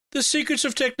The Secrets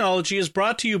of Technology is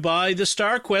brought to you by the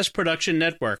StarQuest Production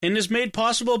Network and is made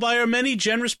possible by our many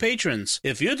generous patrons.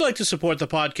 If you'd like to support the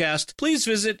podcast, please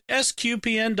visit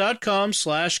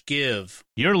sqpn.com/give.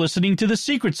 You're listening to The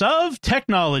Secrets of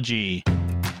Technology.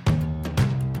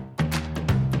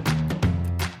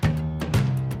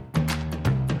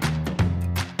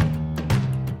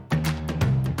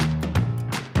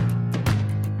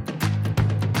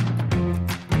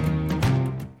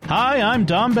 Hi, I'm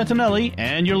Dom Bettinelli,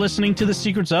 and you're listening to The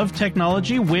Secrets of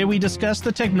Technology, where we discuss the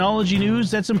technology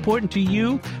news that's important to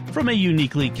you from a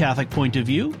uniquely Catholic point of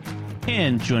view.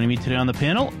 And joining me today on the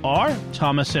panel are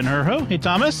Thomas Senherjo. Hey,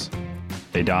 Thomas.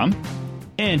 Hey, Dom.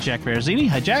 And Jack Barzini.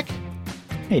 Hi, Jack.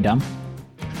 Hey, Dom.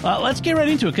 Let's get right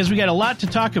into it, because we got a lot to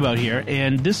talk about here,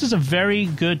 and this is a very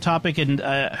good topic, and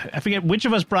I forget which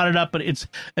of us brought it up, but it's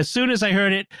as soon as I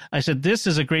heard it, I said, this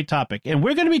is a great topic. And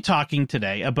we're going to be talking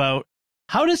today about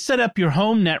how to set up your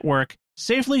home network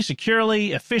safely,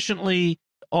 securely, efficiently,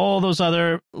 all those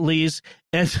other lees,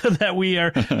 and so that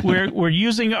we're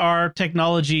using our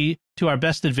technology to our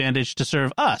best advantage to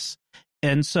serve us.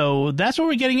 And so that's what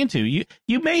we're getting into.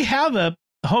 You may have a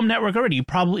home network already. You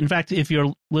probably, in fact, if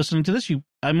you're listening to this,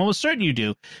 I'm almost certain you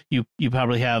do. You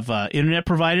probably have an internet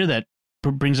provider that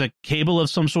brings a cable of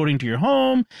some sort into your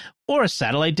home, or a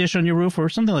satellite dish on your roof, or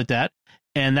something like that,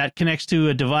 and that connects to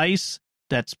a device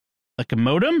that's like a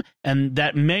modem, and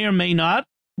that may or may not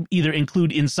either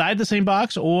include inside the same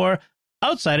box or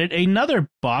outside it another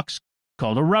box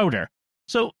called a router.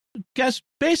 So, guys,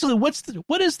 basically,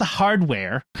 what is the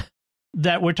hardware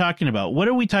that we're talking about? What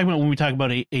are we talking about when we talk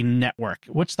about a network?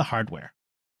 What's the hardware?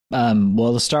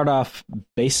 Well, to start off,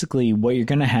 basically what you're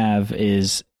going to have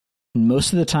is,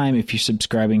 most of the time, if you're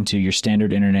subscribing to your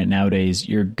standard internet nowadays,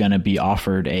 you're going to be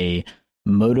offered a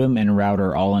modem and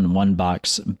router all in one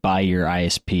box by your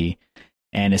ISP.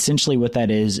 And essentially what that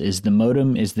is the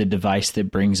modem is the device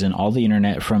that brings in all the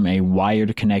internet from a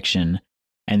wired connection,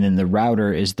 and then the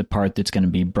router is the part that's going to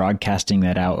be broadcasting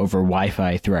that out over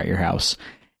Wi-Fi throughout your house.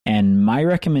 And my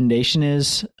recommendation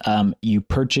is you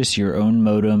purchase your own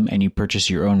modem and you purchase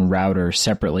your own router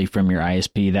separately from your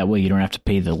ISP. That way you don't have to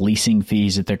pay the leasing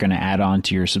fees that they're going to add on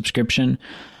to your subscription.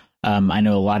 I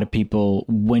know a lot of people,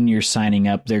 when you're signing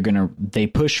up, they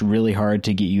push really hard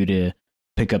to get you to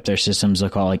pick up their systems. They'll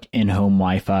call like in-home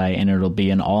Wi-Fi, and it'll be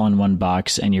an all-in-one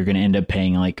box, and you're going to end up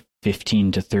paying like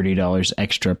 $15 to $30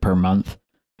 extra per month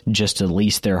just to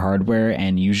lease their hardware.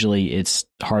 And usually it's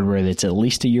hardware that's at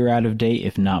least a year out of date,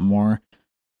 if not more.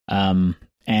 And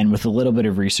with a little bit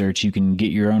of research, you can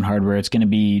get your own hardware. It's going to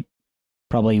be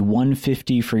probably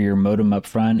 $150 for your modem up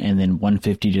front, and then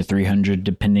 $150 to $300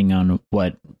 depending on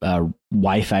what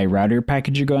Wi-Fi router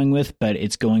package you're going with. But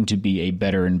it's going to be a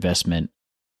better investment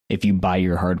if you buy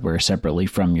your hardware separately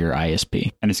from your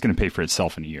ISP. And it's going to pay for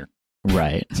itself in a year.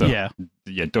 Right. So yeah,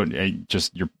 don't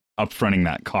you're upfronting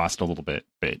that cost a little bit,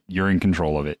 but you're in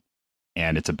control of it,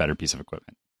 and it's a better piece of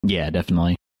equipment. Yeah,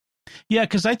 definitely. Yeah,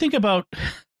 because I think about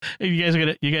you guys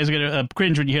are gonna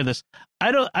cringe when you hear this.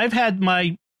 I've had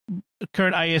my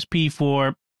current ISP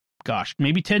for,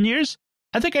 maybe 10 years.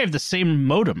 I think I have the same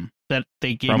modem that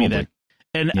they gave me then.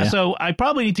 And so I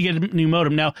probably need to get a new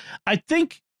modem. Now, I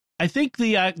think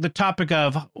the topic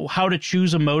of how to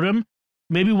choose a modem,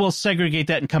 maybe we'll segregate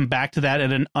that and come back to that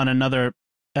on another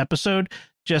episode,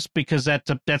 just because that's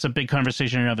a big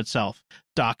conversation in and of itself.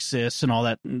 DOCSIS and all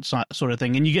that sort of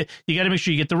thing. And you got to make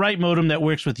sure you get the right modem that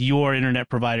works with your internet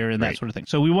provider and that sort of thing.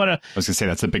 So we want to... I was going to say,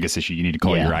 that's the biggest issue. You need to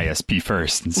call your ISP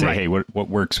first and say, hey, what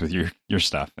works with your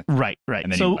stuff? Right.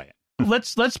 And then so you buy it.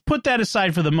 let's put that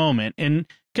aside for the moment and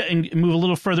move a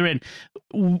little further in.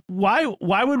 Why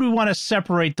would we want to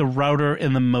separate the router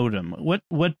and the modem? What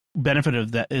benefit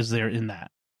of that is there in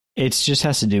that? It just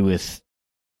has to do with,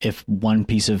 if one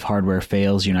piece of hardware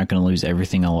fails, you're not going to lose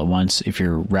everything all at once. If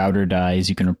your router dies,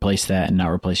 you can replace that and not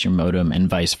replace your modem, and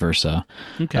vice versa.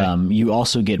 Okay. You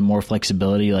also get more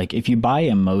flexibility. Like if you buy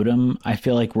a modem, I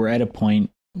feel like we're at a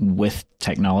point with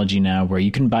technology now where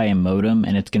you can buy a modem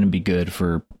and it's going to be good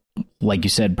for, like you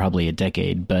said, probably a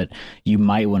decade, but you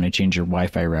might want to change your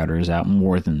Wi-Fi routers out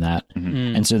more than that.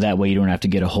 Mm-hmm. And so that way you don't have to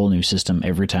get a whole new system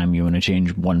every time you want to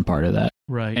change one part of that.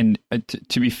 Right. And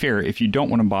to be fair, if you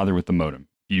don't want to bother with the modem,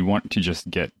 you want to just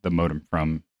get the modem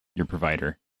from your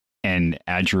provider and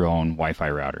add your own Wi-Fi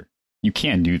router, you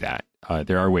can do that.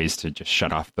 There are ways to just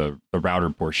shut off the router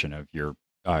portion of your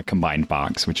combined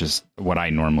box, which is what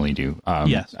I normally do.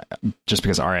 Yes. Just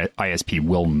because our ISP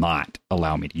will not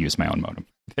allow me to use my own modem.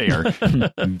 They are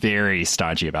very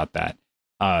stodgy about that.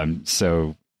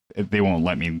 So they won't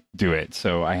let me do it.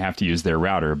 So I have to use their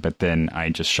router, but then I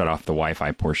just shut off the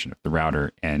Wi-Fi portion of the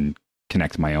router and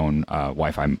connect my own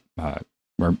Wi-Fi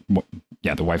the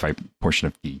Wi-Fi portion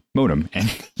of the modem and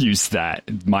use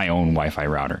my own Wi-Fi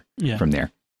router from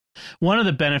there. One of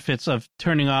the benefits of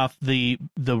turning off the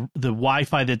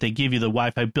Wi-Fi that they give you, the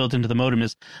Wi-Fi built into the modem,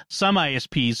 is some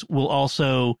ISPs will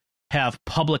also have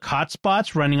public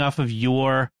hotspots running off of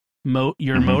your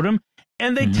modem,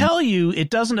 and they tell you it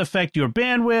doesn't affect your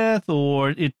bandwidth,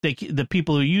 or the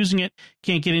people who are using it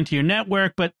can't get into your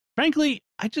network. But frankly,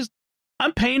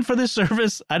 I'm paying for this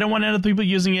service. I don't want other people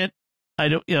using it. I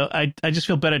just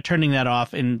feel better turning that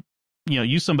off and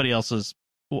use somebody else's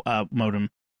modem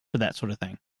for that sort of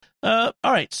thing. All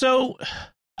right, so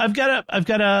I've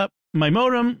got my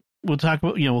modem. We'll talk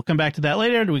about, we'll come back to that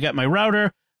later. We got my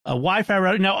router, a Wi-Fi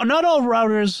router. Now, not all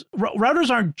routers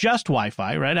aren't just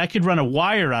Wi-Fi, right? I could run a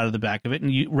wire out of the back of it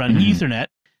and run Ethernet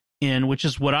in, which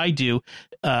is what I do.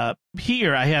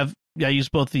 Here I use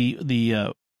both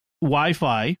the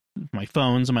Wi-Fi, my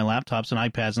phones and my laptops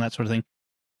and iPads and that sort of thing.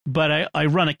 But I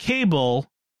run a cable.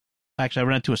 Actually, I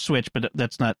run it to a switch, but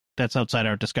that's outside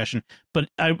our discussion. But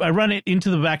I run it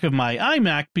into the back of my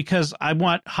iMac because I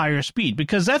want higher speed,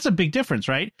 because that's a big difference,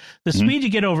 right? The speed you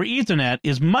get over Ethernet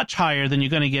is much higher than you're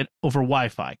going to get over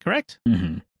Wi-Fi, correct?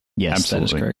 Yes, absolutely. That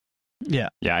is correct. Yeah.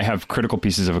 Yeah, I have critical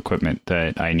pieces of equipment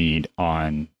that I need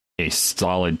on a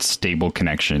solid, stable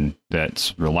connection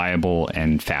that's reliable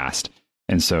and fast.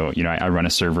 And so, I run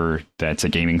a server that's a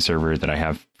gaming server that I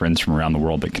have friends from around the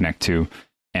world that connect to.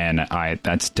 And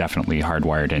that's definitely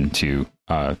hardwired into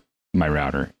my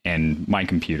router and my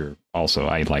computer. Also,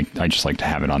 I just like to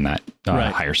have it on that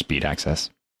higher speed access.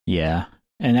 Yeah,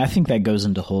 and I think that goes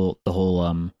into the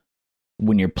whole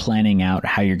when you're planning out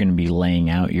how you're going to be laying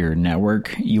out your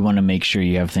network, you want to make sure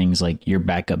you have things like your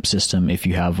backup system, if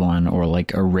you have one, or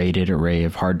like a rated array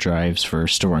of hard drives for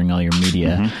storing all your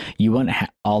media. You want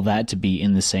all that to be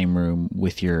in the same room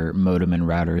with your modem and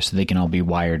router so they can all be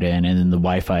wired in. And then the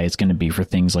Wi-Fi is going to be for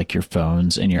things like your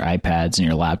phones and your iPads and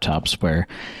your laptops, where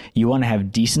you want to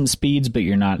have decent speeds, but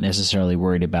you're not necessarily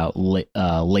worried about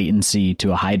latency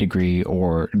to a high degree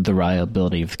or the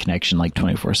reliability of the connection like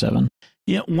 24/7.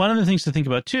 Yeah, one of the things to think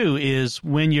about too is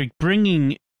when you're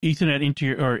bringing internet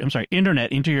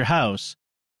into your house,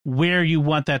 where you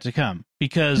want that to come.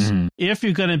 Because if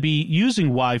you're going to be using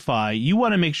Wi-Fi, you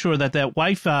want to make sure that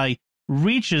Wi-Fi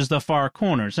reaches the far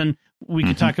corners. And we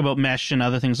can talk about mesh and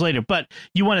other things later. But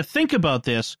you want to think about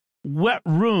this. What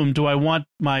room do I want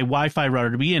my Wi-Fi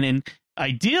router to be in? And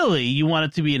ideally, you want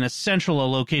it to be in as central a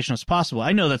location as possible.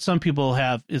 I know that some people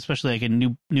have, especially like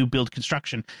in new build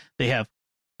construction, they have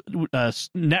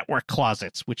network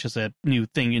closets, which is a new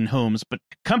thing in homes, but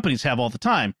companies have all the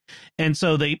time. And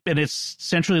so it's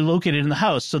centrally located in the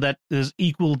house so that there's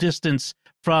equal distance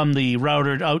from the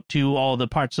router out to all the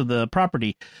parts of the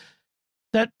property.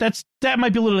 That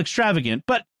might be a little extravagant,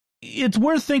 but it's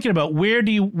worth thinking about.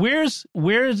 Where's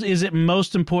is it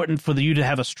most important for you to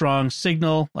have a strong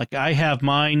signal? Like I have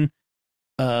mine.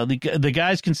 The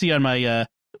guys can see on my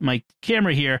my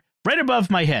camera here, right above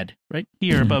my head, right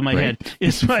here above my head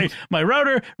is my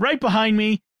router. Right behind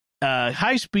me,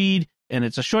 high speed, and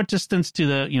it's a short distance to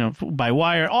the by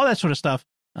wire, all that sort of stuff.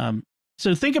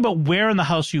 So think about where in the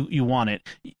house you want it.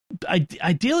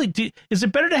 Ideally, is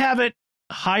it better to have it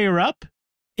higher up?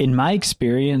 In my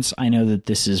experience, I know that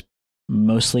this is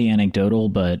mostly anecdotal,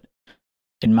 but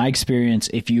in my experience,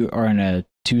 if you are in a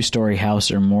 2-story house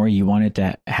or more, you want it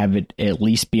to have it at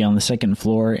least be on the second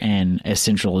floor and as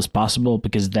central as possible,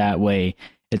 because that way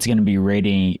it's going to be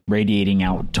radiating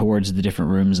out towards the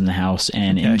different rooms in the house.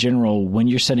 And in general, when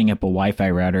you're setting up a Wi-Fi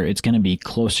router, it's going to be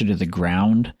closer to the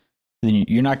ground. Then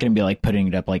you're not going to be like putting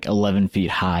it up like 11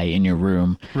 feet high in your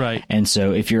room. Right. And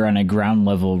so if you're on a ground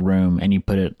level room and you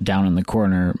put it down in the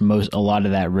corner, a lot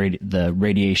of that the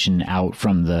radiation out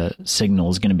from the signal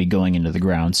is going to be going into the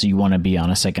ground. So you want to be on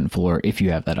a second floor if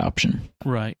you have that option.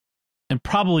 Right. And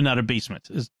probably not a basement,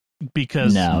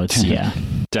 because no, it's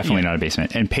definitely not a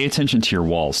basement. And pay attention to your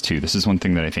walls too. This is one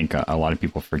thing that I think a lot of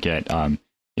people forget.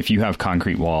 If you have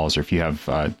concrete walls, or if you have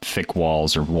thick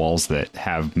walls, or walls that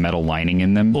have metal lining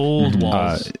in them, old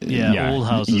walls, old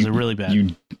houses are really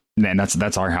bad. And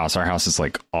that's our house. Our house is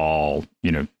like all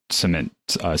cement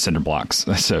cinder blocks.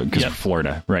 So because we're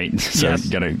Florida, right? So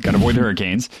gotta avoid the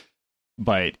hurricanes.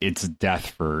 But it's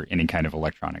death for any kind of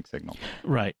electronic signal.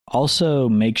 Right. Also,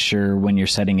 make sure when you're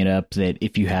setting it up that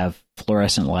if you have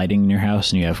fluorescent lighting in your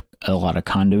house and you have a lot of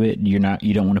conduit, you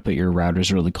don't want to put your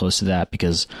routers really close to that,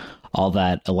 because all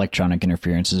that electronic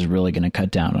interference is really going to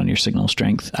cut down on your signal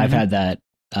strength. I've had that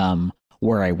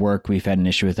where I work. We've had an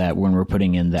issue with that when we're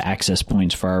putting in the access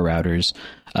points for our routers,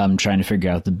 trying to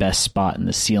figure out the best spot in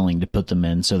the ceiling to put them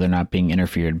in so they're not being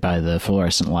interfered by the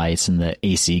fluorescent lights and the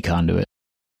AC conduit.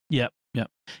 Yep.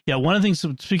 Yeah, one of the things,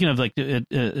 speaking of like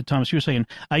Thomas, you were saying,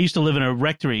 I used to live in a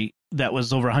rectory that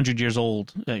was over 100 years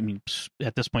old. I mean,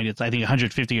 at this point, it's, I think,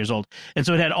 150 years old. And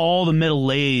so it had all the metal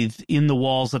lathe in the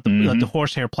walls that the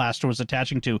horsehair plaster was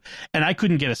attaching to. And I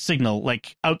couldn't get a signal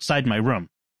like outside my room.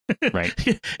 Right.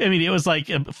 I mean, it was like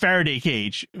a Faraday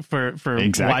cage for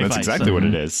exactly. Wi-Fi. That's exactly what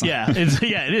it is. Yeah,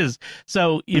 it is.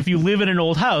 So if you live in an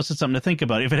old house, it's something to think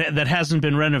about. If that hasn't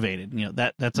been renovated,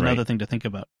 that's another thing to think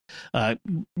about.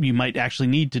 You might actually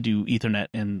need to do Ethernet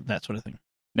and that sort of thing.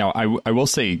 Now, I will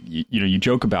say, you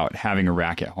joke about having a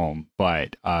rack at home,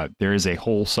 but there is a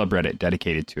whole subreddit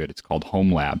dedicated to it. It's called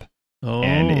Home Lab. Oh.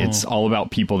 And it's all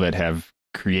about people that have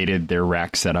created their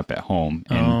rack setup at home.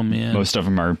 And man. Most of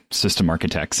them are system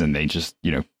architects, and they just,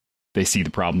 they see the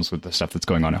problems with the stuff that's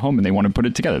going on at home, and they want to put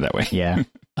it together that way. Yeah.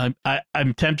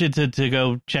 I'm tempted to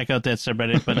go check out that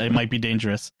subreddit, but it might be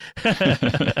dangerous.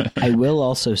 I will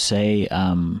also say,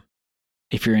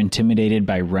 if you're intimidated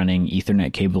by running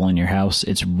Ethernet cable in your house,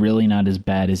 it's really not as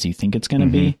bad as you think it's going to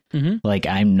be. Mm-hmm. Like,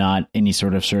 I'm not any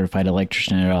sort of certified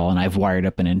electrician at all, and I've wired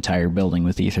up an entire building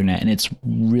with Ethernet, and it's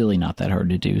really not that hard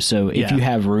to do. So if you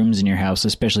have rooms in your house,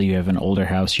 especially if you have an older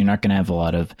house, you're not going to have a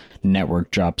lot of network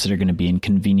drops that are going to be in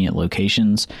convenient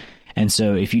locations. And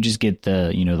so if you just get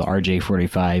the, the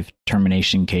RJ45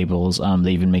 termination cables,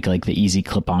 they even make like the easy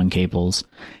clip-on cables.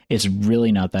 It's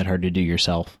really not that hard to do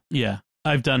yourself. Yeah.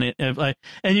 I've done it.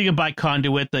 And you can buy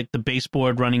conduit, like the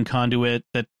baseboard running conduit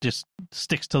that just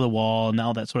sticks to the wall and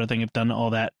all that sort of thing. I've done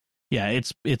all that. Yeah,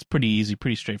 it's pretty easy,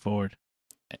 pretty straightforward.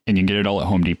 And you can get it all at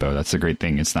Home Depot. That's the great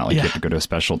thing. It's not like you have to go to a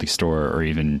specialty store or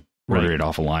even order it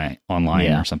online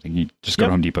or something. You just go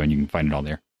to Home Depot and you can find it all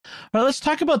there. All right, let's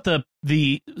talk about the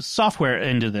software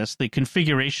end of this, the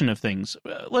configuration of things.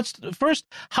 Let's first,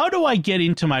 how do I get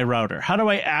into my router? How do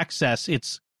I access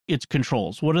its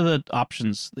controls? What are the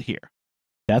options here?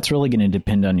 That's really going to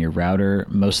depend on your router.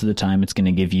 Most of the time, it's going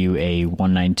to give you a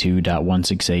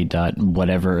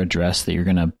 192.168.whatever address that you're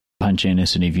going to punch in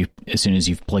as soon as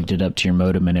you've plugged it up to your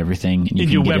modem and everything. And you in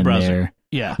can your get web in browser. There.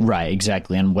 Yeah. Right,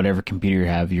 exactly. On whatever computer you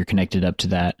have, you're connected up to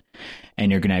that.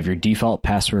 And you're going to have your default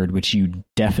password, which you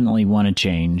definitely want to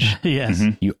change. Yes.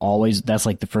 Mm-hmm. That's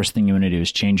like the first thing you want to do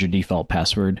is change your default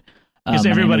password. Because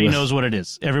everybody knows what it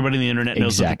is. Everybody on the internet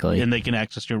knows exactly. And they can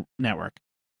access your network.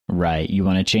 Right. You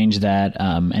want to change that.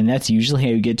 And that's usually how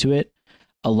you get to it.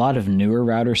 A lot of newer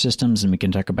router systems, and we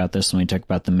can talk about this when we talk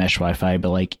about the mesh Wi-Fi, but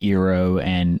like Eero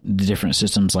and the different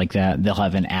systems like that, they'll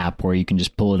have an app where you can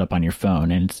just pull it up on your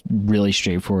phone, and it's really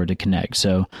straightforward to connect.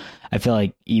 So I feel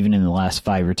like even in the last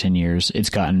 5 or 10 years,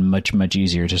 it's gotten much, much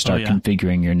easier to start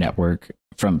configuring your network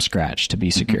from scratch to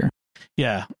be secure.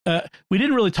 Yeah. We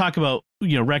didn't really talk about,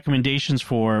 recommendations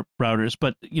for routers,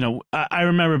 but, I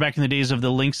remember back in the days of the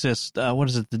Linksys, what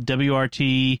is it, the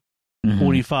WRT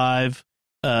 45,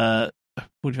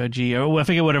 45G, or I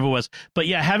forget whatever it was. But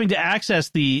yeah, having to access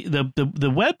the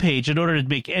web page in order to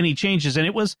make any changes, and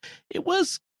it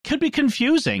could be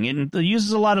confusing, and it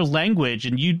uses a lot of language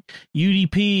and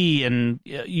UDP and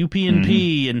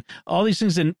UPnP and all these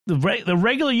things, and the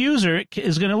regular user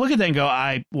is going to look at that and go,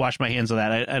 I wash my hands of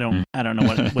that. I don't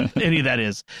know what any of that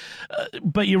is.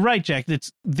 But you're right, Jack.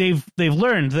 They've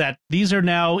learned that these are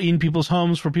now in people's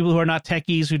homes for people who are not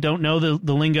techies, who don't know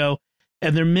the lingo,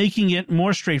 and they're making it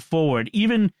more straightforward.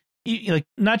 Even like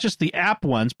not just the app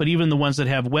ones, but even the ones that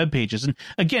have web pages. And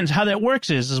again, how that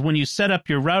works is when you set up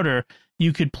your router,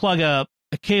 you could plug a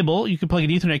cable, you could plug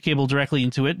an Ethernet cable directly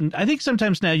into it. And I think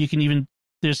sometimes now you can even,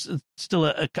 there's still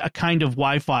a kind of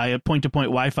Wi-Fi, a point-to-point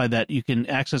Wi-Fi that you can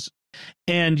access.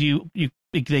 And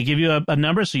they give you a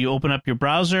number, so you open up your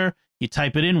browser, you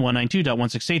type it in,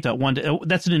 192.168.1.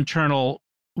 That's an internal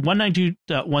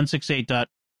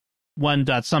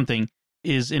 192.168.1. something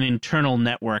is an internal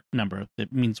network number.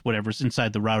 That means whatever's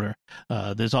inside the router.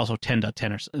 There's also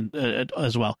 10.10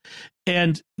 as well.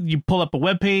 And you pull up a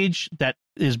web page that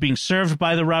is being served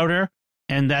by the router,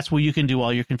 and that's where you can do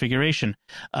all your configuration.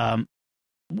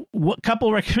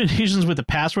 Couple recommendations with the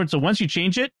password. So once you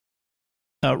change it,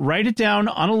 write it down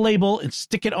on a label and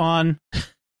stick it on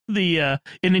the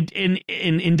in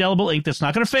indelible ink that's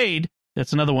not going to fade.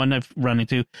 That's another one I've run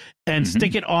into. And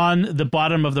stick it on the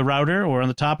bottom of the router or on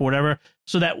the top or whatever,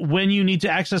 so that when you need to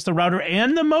access the router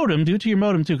and the modem, do it to your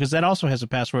modem too, because that also has a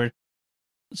password,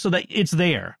 so that it's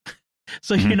there.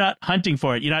 So you're not hunting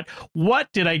for it. You're not, what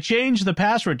did I change the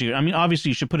password to? I mean, obviously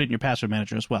you should put it in your password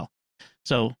manager as well.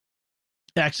 So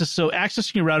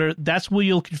accessing your router, that's where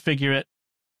you'll configure it.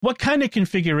 What kind of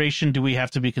configuration do we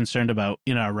have to be concerned about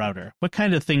in our router? What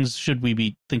kind of things should we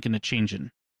be thinking of changing?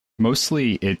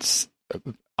 Mostly it's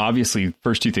obviously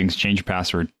first two things: change your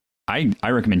password I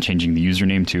recommend changing the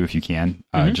username too if you can,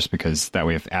 just because that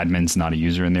way if admin's not a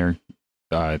user in there,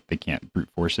 they can't brute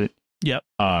force it. Yep.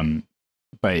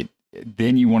 But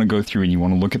then you want to go through and you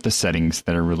want to look at the settings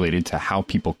that are related to how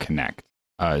people connect.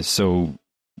 So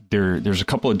there's a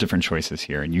couple of different choices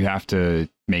here, and you have to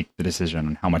make the decision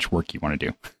on how much work you want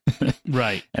to do.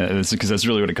 Right. Because that's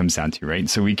really what it comes down to, right?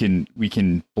 So we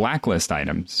can blacklist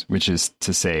items, which is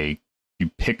to say you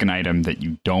pick an item that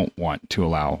you don't want to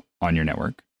allow on your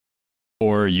network,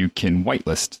 or you can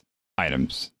whitelist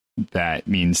items. That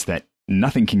means that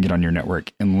nothing can get on your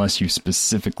network unless you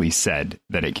specifically said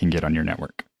that it can get on your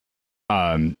network.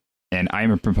 And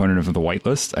I'm a proponent of the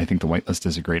whitelist. I think the whitelist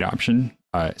is a great option,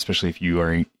 especially if you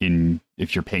are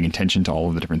if you're paying attention to all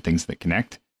of the different things that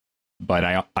connect.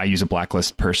 But I use a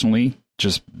blacklist personally,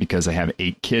 just because I have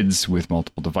 8 kids with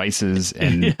multiple devices,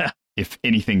 and if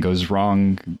anything goes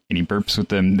wrong, any burps with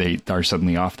them, they are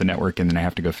suddenly off the network, and then I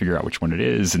have to go figure out which one it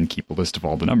is and keep a list of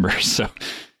all the numbers. So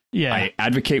I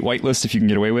advocate whitelist if you can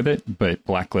get away with it, but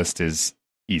blacklist is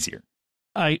easier.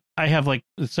 I have like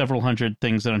several hundred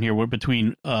things on here. We're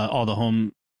between all the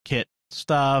home kit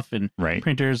stuff and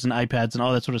printers and iPads and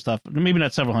all that sort of stuff. Maybe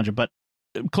not several hundred, but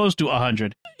close to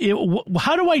 100.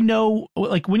 How do I know,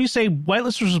 like when you say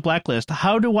whitelist versus blacklist,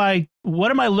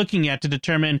 what am I looking at to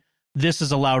determine this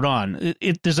is allowed on?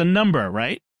 There's a number,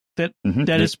 right? That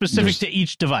is specific to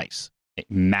each device.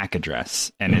 MAC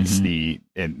address, and it's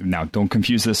now don't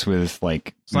confuse this with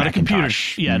like it's not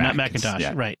Macintosh. A computer, not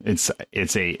Macintosh, right?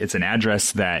 It's an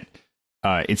address that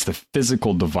it's the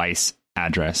physical device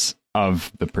address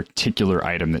of the particular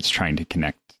item that's trying to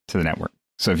connect to the network.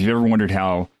 So if you've ever wondered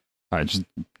how, just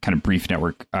kind of brief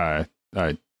network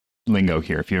lingo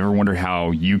here, if you ever wondered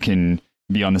how you can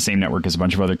be on the same network as a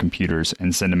bunch of other computers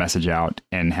and send a message out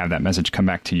and have that message come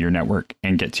back to your network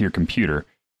and get to your computer,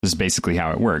 this is basically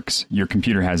how it works. Your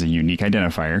computer has a unique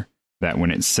identifier that when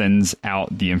it sends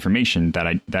out the information,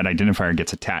 that identifier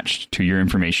gets attached to your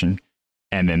information,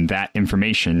 and then that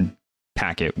information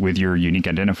packet with your unique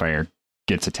identifier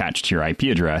gets attached to your IP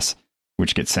address,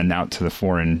 which gets sent out to the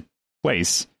foreign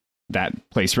place. That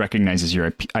place recognizes your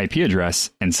IP address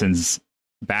and sends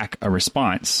back a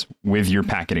response with your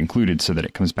packet included so that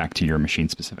it comes back to your machine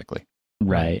specifically.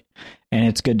 Right. And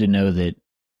it's good to know that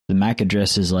the MAC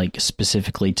address is like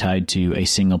specifically tied to a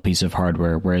single piece of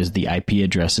hardware, whereas the IP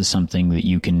address is something that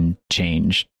you can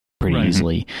change pretty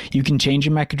easily. You can change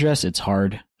your MAC address. It's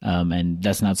hard. And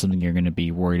that's not something you're going to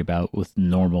be worried about with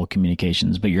normal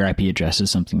communications, but your IP address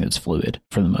is something that's fluid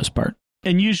for the most part.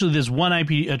 And usually there's one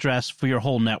IP address for your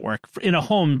whole network. In a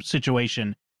home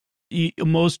situation,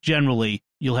 most generally,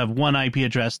 you'll have one IP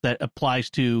address that applies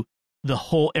to the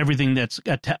whole, everything that's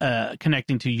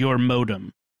connecting to your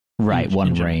modem. Right,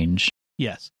 one range.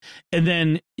 Yes. And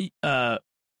then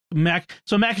Mac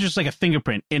is just like a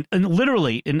fingerprint. And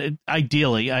literally, and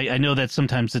ideally, I know that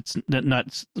sometimes it's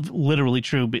not literally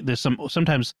true, but there's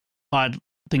sometimes odd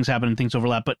things happen and things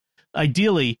overlap. But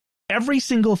ideally, every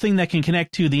single thing that can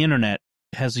connect to the internet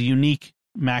has a unique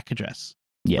MAC address.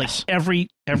 Yes. Like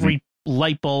every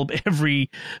light bulb, every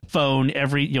phone,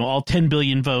 all 10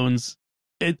 billion phones,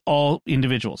 all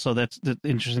individual. So that's the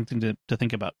interesting thing to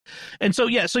think about. And so,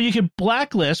 so you can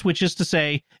blacklist, which is to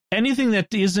say anything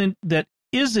that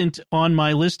isn't on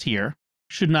my list here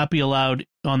should not be allowed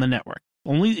on the network.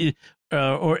 Only,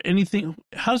 or anything.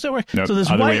 How does that work? Nope, so there's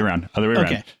other way around.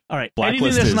 Okay. All right. Blacklist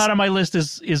anything that's not on my list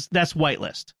is that's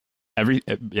whitelist.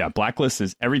 Blacklist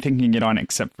is everything can get on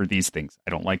except for these things. I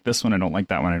don't like this one. I don't like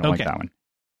that one. I don't like that one.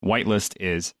 Whitelist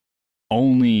is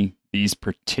only these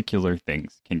particular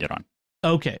things can get on.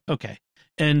 Okay.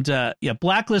 And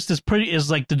blacklist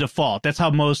is like the default. That's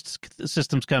how most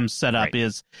systems come set up,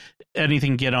 is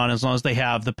anything can get on as long as they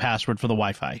have the password for the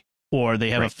Wi-Fi or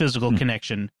they have a physical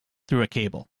connection through a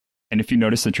cable. And if you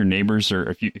notice that your neighbors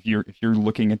are, if you're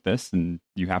looking at this and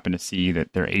you happen to see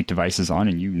that there are 8 devices on,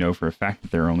 and you know for a fact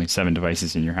that there are only 7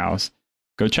 devices in your house,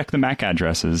 go check the MAC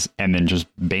addresses and then just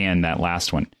ban that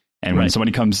last one. And when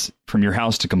somebody comes from your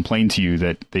house to complain to you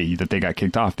that they got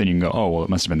kicked off, then you can go, oh, well, it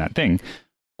must have been that thing.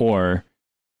 Or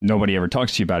nobody ever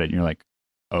talks to you about it, and you're like,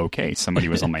 okay, somebody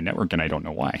was on my network and I don't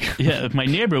know why. Yeah, my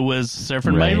neighbor was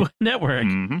surfing my network.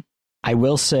 Mm-hmm. I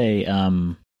will say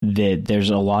that there's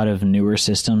a lot of newer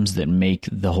systems that make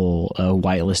the whole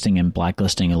whitelisting and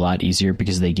blacklisting a lot easier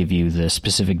because they give you the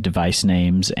specific device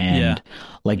names. And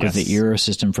with the Eero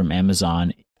system from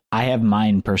Amazon, I have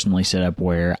mine personally set up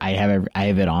where I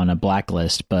have it on a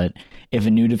blacklist, but if a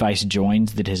new device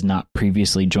joins that has not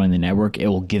previously joined the network, it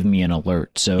will give me an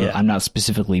alert. So I'm not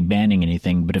specifically banning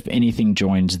anything, but if anything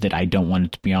joins that I don't want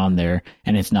it to be on there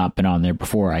and it's not been on there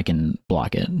before, I can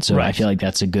block it. So I feel like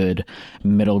that's a good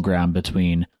middle ground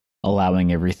between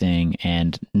allowing everything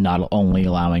and not only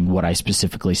allowing what I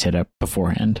specifically set up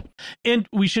beforehand. And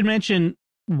we should mention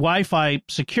Wi-Fi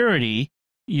security.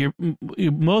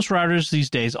 Most routers these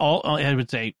days, I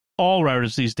would say all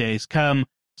routers these days, come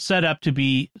set up to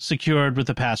be secured with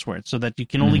a password so that you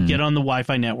can only get on the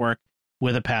Wi-Fi network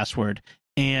with a password.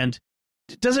 And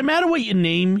does it matter what you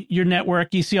name your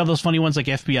network? You see all those funny ones like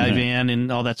FBI van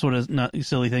and all that sort of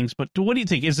silly things. But what do you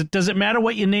think? Does it matter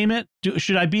what you name it?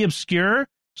 Should I be obscure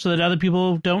so that other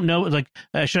people don't know? Like,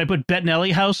 should I put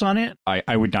Bettinelli House on it?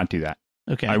 I would not do that.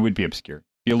 Okay. I would be obscure.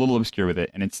 Be a little obscure with it.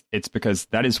 And it's because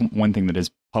that is one thing that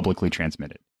is publicly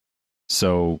transmitted.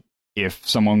 So if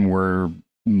someone were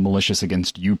malicious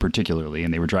against you particularly,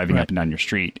 and they were driving up and down your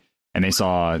street, and they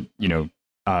saw,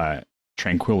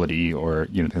 Tranquility, or,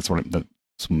 that's what the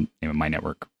name of my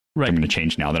network. Right. I'm going to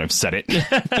change now that I've said it.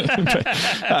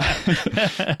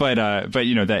 but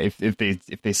that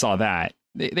if they saw that,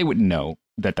 they wouldn't know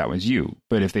that was you.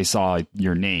 But if they saw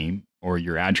your name or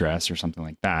your address or something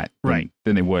like that,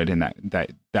 then they would, and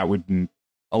that would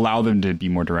allow them to be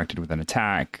more directed with an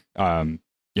attack.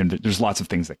 There's lots of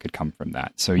things that could come from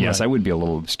that. So yes, I would be a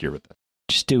little obscure with it.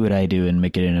 Just do what I do and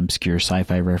make it an obscure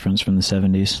sci-fi reference from the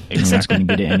 70s. Exactly. Going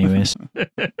to get it anyways.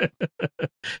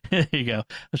 There you go.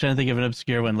 I was trying to think of an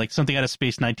obscure one, like something out of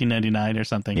Space 1999 or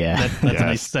something. Yeah. That's a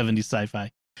nice 70s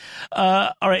sci-fi.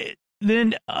 All right.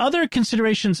 Then other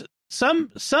considerations, some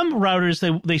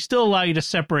routers, they still allow you to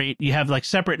separate. You have like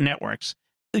separate networks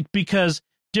because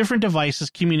different devices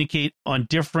communicate on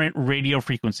different radio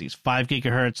frequencies, 5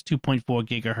 gigahertz, 2.4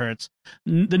 gigahertz.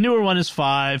 The newer one is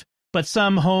 5. But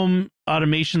some home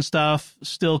automation stuff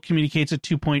still communicates at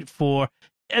 2.4.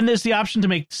 And there's the option to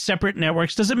make separate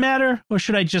networks. Does it matter, or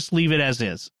should I just leave it as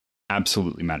is?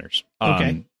 Absolutely matters.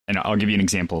 Okay. And I'll give you an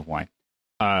example of why.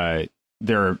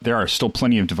 There are still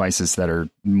plenty of devices that are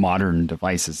modern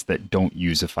devices that don't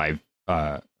use a 5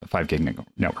 gig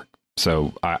network.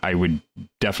 So I would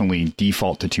definitely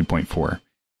default to 2.4,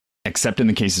 except in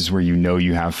the cases where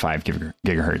you have 5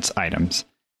 gigahertz items.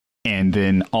 And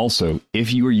then also,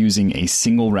 if you are using a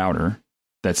single router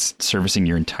that's servicing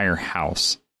your entire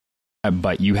house,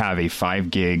 but you have a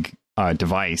 5 gig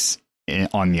device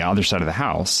on the other side of the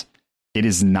house, it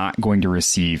is not going to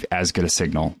receive as good a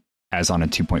signal as on a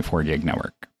 2.4 gig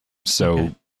network. So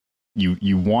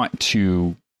you want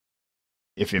to,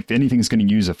 if anything is going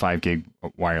to use a 5 gig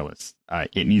wireless,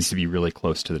 it needs to be really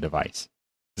close to the device.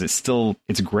 Because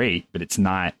it's great, but it's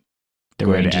not the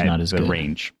range is not as good.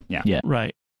 Range. Yeah.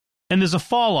 Right. And there's a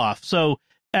fall off. So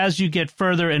as you get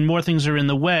further and more things are in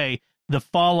the way, the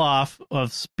fall off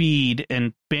of speed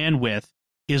and bandwidth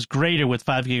is greater with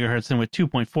 5 gigahertz than with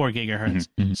 2.4 gigahertz.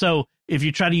 Mm-hmm. So if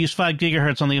you try to use 5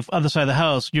 gigahertz on the other side of the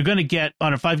house, you're going to get,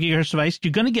 on a 5 gigahertz device,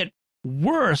 you're going to get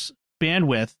worse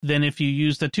bandwidth than if you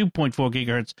use the 2.4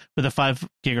 gigahertz with a 5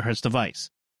 gigahertz device.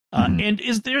 And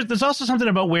there's also something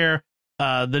about where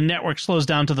the network slows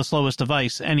down to the slowest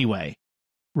device anyway,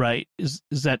 right? Is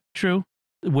that true?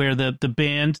 Where the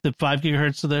band, the 5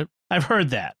 gigahertz, I've heard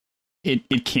that.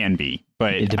 It can be,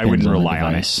 but I wouldn't rely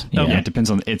on it. Yeah. It depends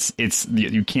on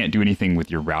you can't do anything with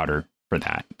your router for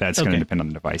that. That's going to depend on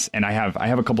the device. And I have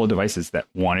a couple of devices that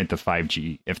wanted the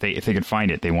 5G. If they could find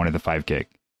it, they wanted the 5 gig.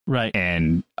 Right.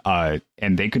 And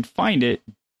they could find it,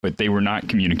 but they were not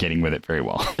communicating with it very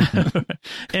well.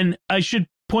 And I should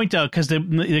point out, because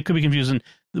it could be confusing,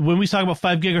 when we talk about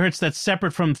 5 gigahertz, that's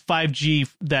separate from 5G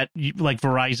that like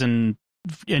Verizon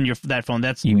in that phone.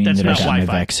 That's not Wi-Fi.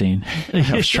 Vaccine.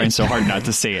 I was trying so hard not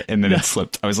to say it, and then it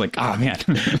slipped. I was like, oh man.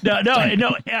 No.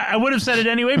 I would have said it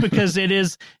anyway because it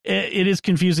is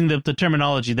confusing, the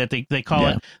terminology that they call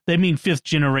it. They mean 5th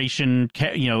generation,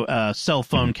 cell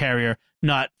phone carrier,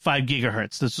 not 5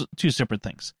 gigahertz. That's two separate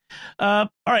things. All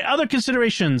right. Other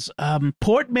considerations.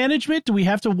 Port management. Do we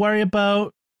have to worry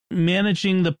about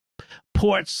managing the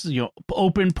ports,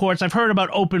 open ports? I've heard about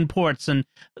open ports, and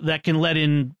that can let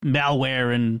in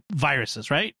malware and viruses,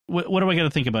 right? What do I got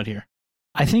to think about here?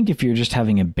 I think if you're just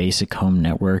having a basic home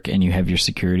network and you have your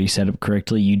security set up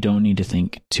correctly, you don't need to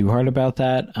think too hard about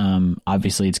that.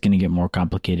 Obviously, it's going to get more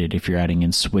complicated if you're adding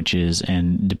in switches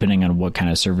and depending on what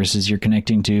kind of services you're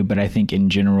connecting to. But I think in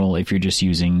general, if you're just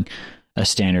using a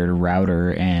standard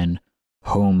router and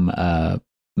home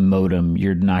modem,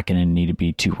 you're not going to need to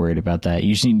be too worried about that.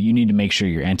 You need to make sure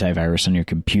your antivirus on your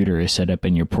computer is set up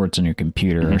and your ports on your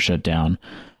computer are shut down.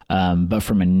 But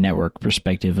from a network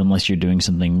perspective, unless you're doing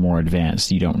something more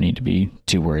advanced, you don't need to be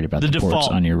too worried about the ports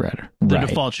on your router. The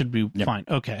default should be fine.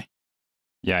 Okay.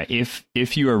 Yeah, if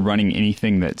you are running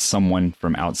anything that someone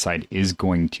from outside is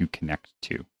going to connect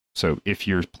to, so if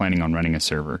you're planning on running a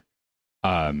server,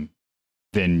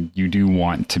 then you do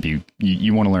want to be,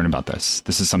 you want to learn about this.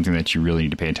 This is something that you really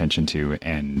need to pay attention to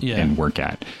and work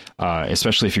at,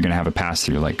 especially if you're going to have a pass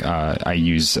through. Like I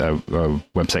use a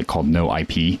website called No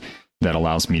IP that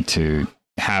allows me to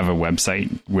have a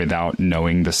website without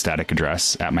knowing the static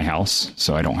address at my house.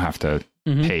 So I don't have to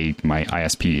pay my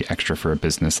ISP extra for a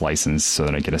business license so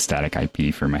that I get a static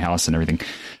IP for my house and everything.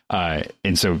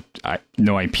 And so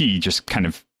No IP just kind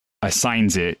of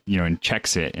assigns it, and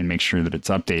checks it and makes sure that it's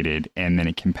updated, and then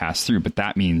it can pass through. But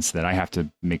that means that I have to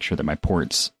make sure that my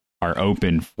ports are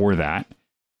open for that.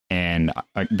 And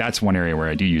that's one area where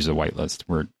I do use a whitelist,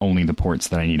 where only the ports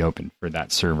that I need open for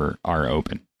that server are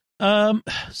open.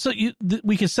 So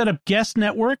we can set up guest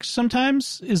networks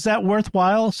sometimes. Is that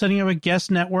worthwhile, setting up a guest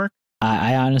network?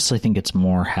 I honestly think it's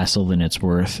more hassle than it's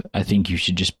worth. I think you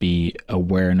should just be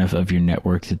aware enough of your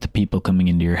network that the people coming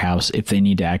into your house, if they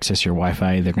need to access your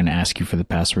Wi-Fi, they're going to ask you for the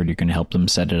password. You're going to help them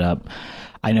set it up.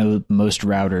 I know most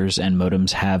routers and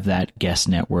modems have that guest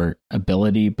network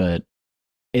ability, but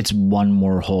it's one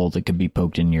more hole that could be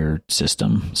poked in your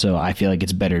system. So I feel like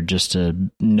it's better just to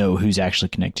know who's actually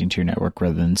connecting to your network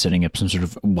rather than setting up some sort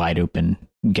of wide open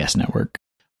guest network.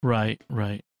 Right.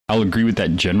 I'll agree with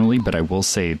that generally, but I will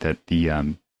say that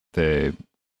the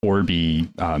Orbi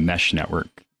mesh network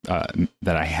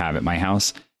that I have at my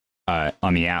house,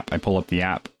 on the app, I pull up the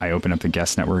app, I open up the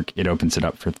guest network, it opens it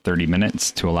up for 30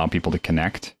 minutes to allow people to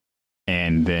connect,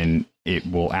 and then it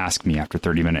will ask me after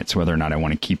 30 minutes whether or not I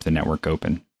want to keep the network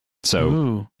open.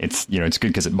 So it's it's good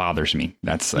because it bothers me.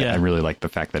 I really like the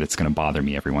fact that it's going to bother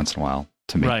me every once in a while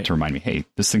to remind me, hey,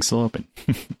 this thing's still open.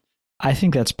 I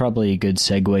think that's probably a good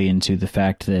segue into the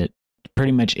fact that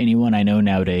pretty much anyone I know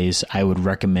nowadays, I would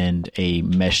recommend a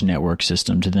mesh network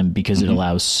system to them because it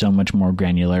allows so much more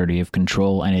granularity of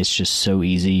control, and it's just so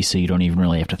easy, so you don't even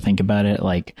really have to think about it.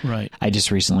 Like, I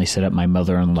just recently set up my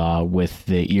mother-in-law with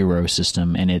the Eero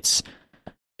system, and it's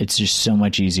just so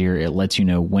much easier. It lets you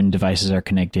know when devices are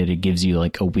connected. It gives you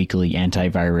like a weekly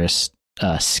antivirus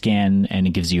scan, and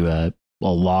it gives you a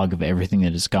log of everything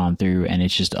that has gone through, and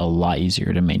it's just a lot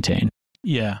easier to maintain.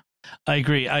 Yeah, I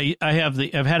agree. I've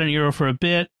had an Eero for a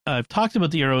bit. I've talked about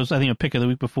the Eeros, I think, a pick of the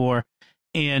week before,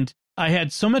 and I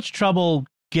had so much trouble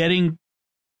getting,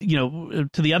 to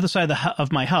the other side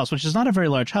of my house, which is not a very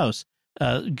large house,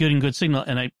 getting good signal.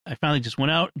 And I finally just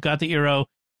went out, got the Eero,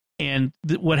 and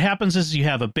what happens is you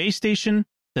have a base station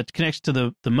that connects to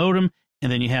the modem,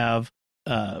 and then you have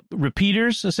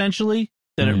repeaters essentially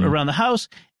that are around the house.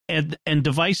 And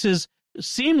devices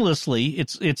seamlessly.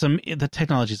 The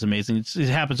technology is amazing. It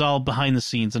happens all behind the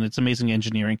scenes, and it's amazing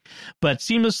engineering. But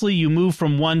seamlessly, you move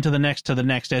from one to the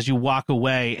next as you walk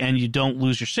away, and you don't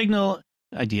lose your signal,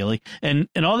 ideally, and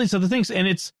all these other things. And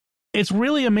it's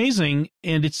really amazing,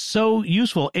 and it's so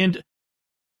useful. And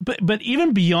but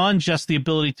even beyond just the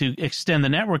ability to extend the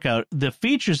network out, the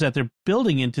features that they're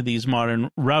building into these modern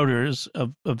routers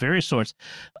of various sorts,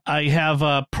 I have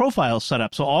a profile set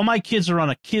up. So all my kids are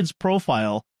on a kid's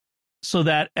profile so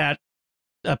that at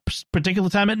a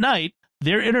particular time at night,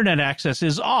 their internet access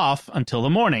is off until the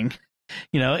morning,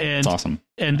 and that's awesome.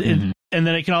 And then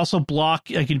I can also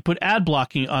I can put ad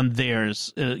blocking on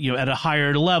theirs, at a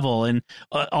higher level, and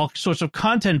all sorts of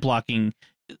content blocking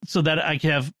so that I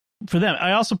can have for them.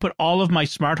 I also put all of my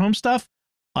smart home stuff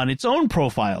on its own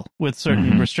profile with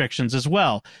certain restrictions as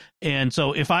well. And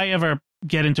so if I ever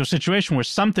get into a situation where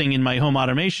something in my home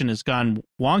automation has gone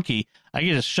wonky, I can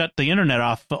just shut the internet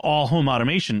off for all home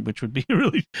automation, which would be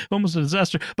really almost a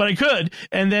disaster, but I could.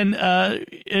 And then,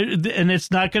 and it's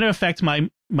not going to affect my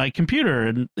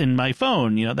computer and my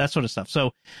phone, that sort of stuff.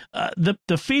 So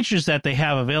the features that they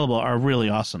have available are really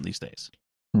awesome these days.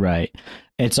 Right.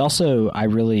 It's also, I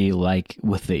really like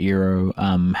with the Eero,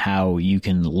 how you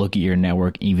can look at your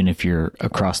network even if you're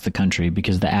across the country,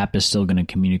 because the app is still going to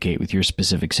communicate with your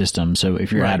specific system. So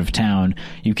if you're out of town,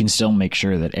 you can still make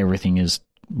sure that everything is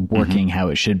working how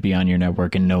it should be on your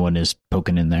network and no one is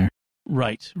poking in there.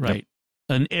 Right. Yep.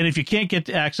 And if you can't get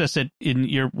access and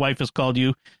your wife has called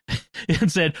you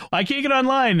and said, I can't get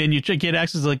online, and you get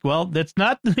access, like, well, that's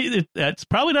probably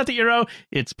not the Eero.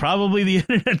 It's probably the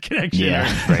internet connection or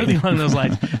something along those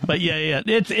lines. But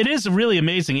it is really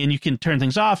amazing. And you can turn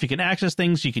things off. You can access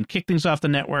things. You can kick things off the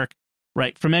network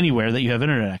right from anywhere that you have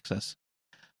internet access.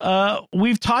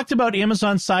 We've talked about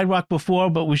Amazon Sidewalk before,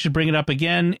 but we should bring it up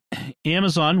again.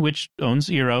 Amazon, which owns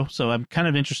Eero, so I'm kind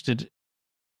of interested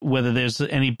whether there's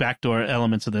any backdoor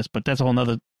elements of this, but that's a whole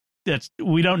nother,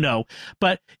 we don't know.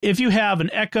 But if you have an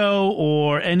Echo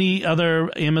or any other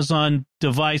Amazon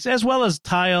device, as well as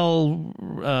Tile,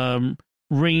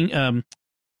 Ring,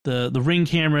 the Ring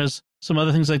cameras, some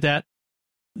other things like that,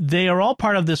 they are all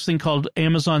part of this thing called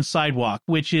Amazon Sidewalk,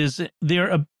 which is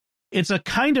it's a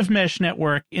kind of mesh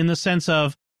network in the sense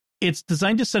of it's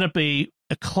designed to set up a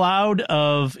cloud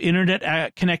of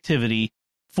internet connectivity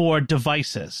for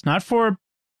devices, not for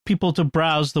people to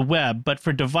browse the web, but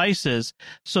for devices,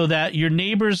 so that your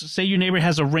neighbors, say your neighbor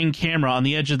has a Ring camera on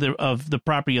the edge of the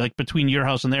property, like between your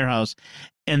house and their house,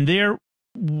 and their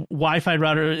Wi-Fi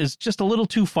router is just a little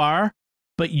too far,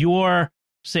 but your,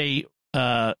 say,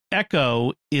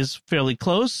 Echo is fairly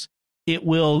close, it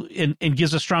will and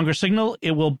gives a stronger signal.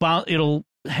 It'll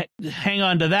hang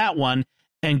on to that one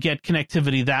and get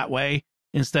connectivity that way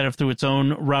instead of through its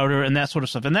own router and that sort of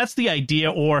stuff. And that's the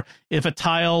idea. Or if a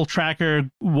tile tracker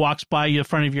walks by the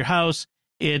front of your house,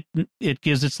 it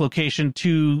gives its location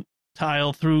to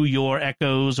tile through your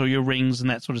Echoes or your Rings and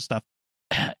that sort of stuff.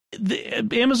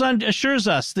 Amazon assures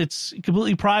us it's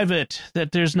completely private,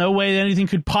 that there's no way anything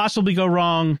could possibly go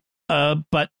wrong.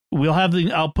 But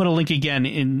I'll put a link again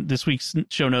in this week's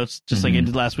show notes, just like I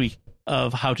did last week,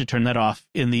 of how to turn that off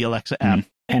in the Alexa app.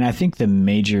 And I think the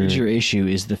major issue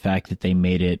is the fact that they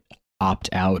made it opt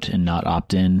out and not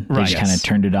opt in. They just kind of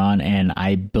turned it on. And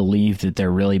I believe that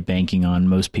they're really banking on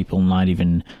most people not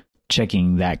even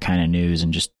checking that kind of news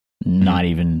and just not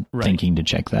even thinking to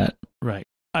check that. Right.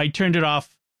 I turned it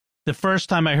off the first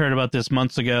time I heard about this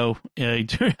months ago. I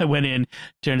went in,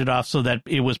 turned it off so that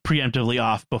it was preemptively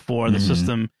off before the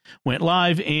system went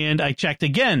live. And I checked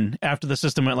again after the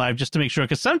system went live just to make sure,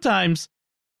 because sometimes,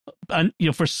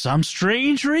 for some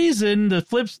strange reason,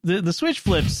 the switch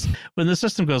flips when the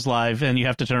system goes live and you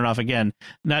have to turn it off again.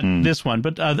 Not this one,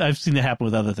 but I've seen it happen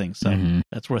with other things. So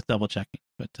that's worth double checking.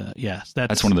 But yes,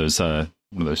 that's one of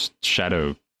those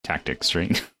shadow tactics,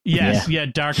 right? Yes. Yeah.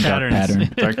 Dark patterns.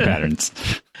 Dark patterns.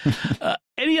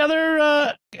 Any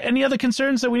other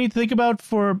concerns that we need to think about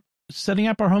for setting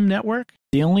up our home network?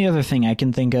 The only other thing I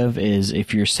can think of is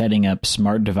if you're setting up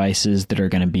smart devices that are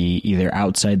going to be either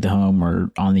outside the home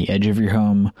or on the edge of your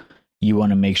home, you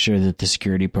want to make sure that the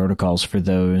security protocols for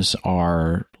those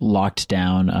are locked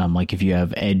down. Like if you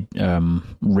have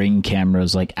Ring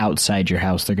cameras like outside your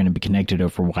house, they're going to be connected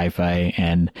over Wi-Fi,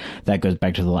 and that goes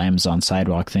back to the Amazon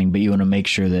Sidewalk thing. But you want to make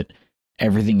sure that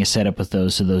everything is set up with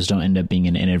those so those don't end up being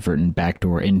an inadvertent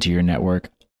backdoor into your network.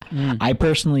 I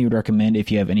personally would recommend,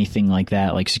 if you have anything like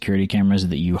that, like security cameras,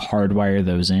 that you hardwire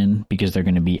those in, because they're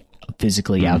going to be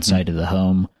physically outside of the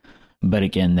home. But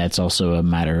again, that's also a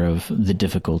matter of the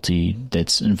difficulty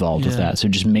that's involved with that. So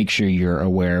just make sure you're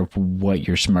aware of what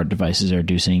your smart devices are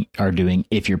doing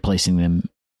if you're placing them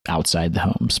outside the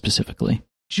home specifically.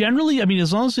 Generally, I mean,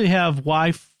 as long as you have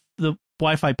the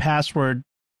Wi-Fi password,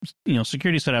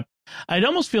 security set up, I'd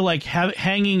almost feel like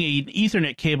hanging an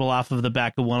Ethernet cable off of the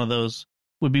back of one of those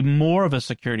would be more of a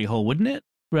security hole, wouldn't it?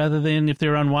 Rather than if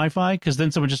they're on Wi-Fi, because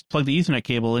then someone just plug the Ethernet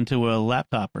cable into a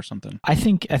laptop or something. I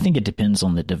think it depends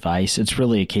on the device. It's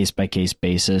really a case-by-case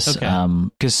basis.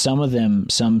 Because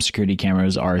some security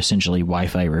cameras are essentially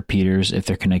Wi-Fi repeaters if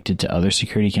they're connected to other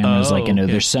security cameras.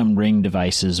 There's some Ring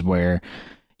devices where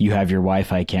you have your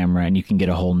Wi-Fi camera and you can get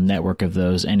a whole network of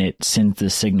those, and it sends the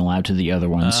signal out to the other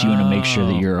ones. So you want to make sure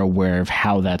that you're aware of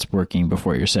how that's working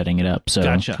before you're setting it up. So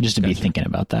just to be thinking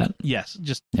about that. Yes,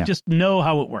 just know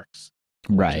how it works.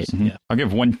 Right. I'll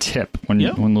give one tip,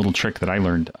 one little trick that I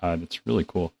learned that's really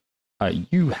cool.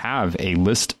 You have a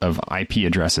list of IP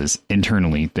addresses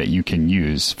internally that you can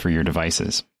use for your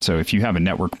devices. So if you have a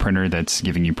network printer that's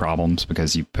giving you problems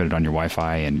because you put it on your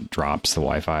Wi-Fi and drops the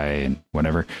Wi-Fi and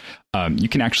whatever, you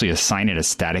can actually assign it a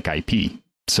static IP.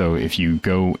 So if you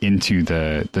go into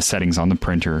the settings on the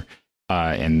printer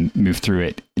and move through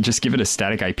it, just give it a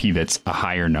static IP that's a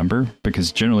higher number,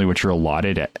 because generally what you're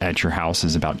allotted at your house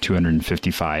is about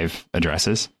 255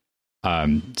 addresses.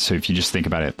 So if you just think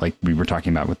about it, like we were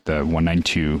talking about with the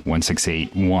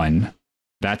 192.168.1,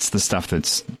 that's the stuff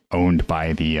that's owned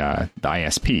by the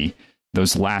ISP.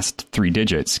 Those last three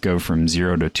digits go from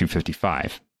 0 to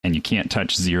 255, and you can't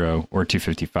touch 0 or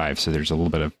 255. So there's a little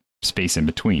bit of space in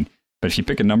between. But if you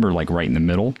pick a number like right in the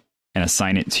middle and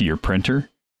assign it to your printer,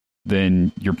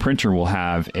 then your printer will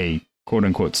have a quote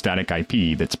unquote static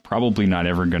IP that's probably not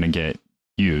ever going to get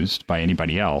used by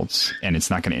anybody else, and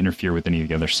it's not going to interfere with any of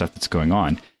the other stuff that's going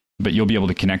on, but you'll be able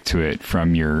to connect to it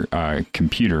from your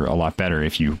computer a lot better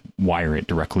if you wire it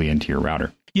directly into your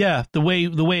router. Yeah, the way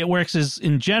it works is,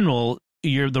 in general,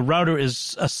 the router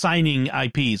is assigning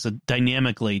IPs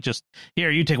dynamically. Just here,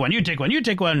 you take one,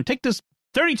 take this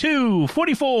 32,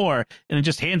 44, and it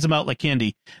just hands them out like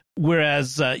candy.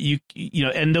 Whereas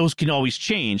and those can always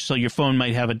change, so your phone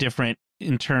might have a different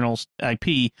internal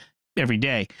IP every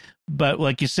day. But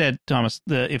like you said, Thomas,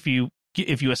 if you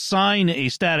if you assign a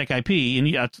static IP, and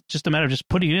it's just a matter of just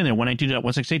putting it in there,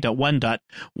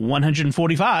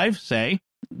 192.168.1.145, say,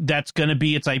 that's going to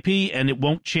be its IP, and it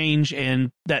won't change,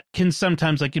 and that can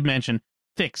sometimes, like you mentioned,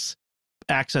 fix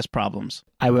access problems.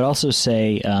 I would also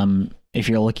say, if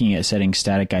you're looking at setting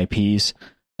static IPs,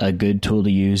 a good tool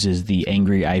to use is the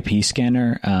Angry IP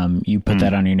Scanner. You put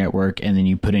that on your network, and then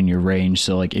you put in your range.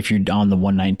 So like if you're on the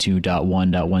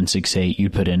 192.1.168,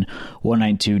 you put in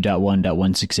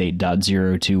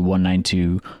 192.1.168.0 to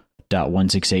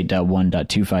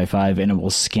 192.168.1.255, and it will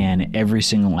scan every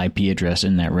single IP address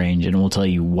in that range, and it will tell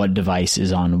you what device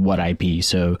is on what IP.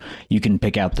 So you can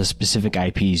pick out the specific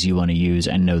IPs you want to use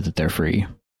and know that they're free.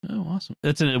 Oh, awesome.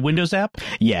 It's a Windows app?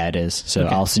 Yeah, it is. So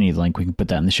Okay. I'll send you the link. We can put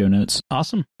that in the show notes.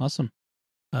 Awesome. Looks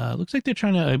like they're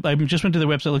trying to, I just went to the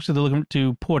website, looks like they're looking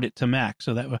to port it to Mac.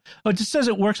 So that, it just says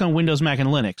it works on Windows, Mac, and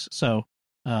Linux. So,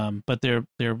 but they're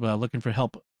looking for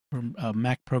help from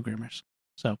Mac programmers.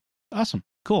 So awesome.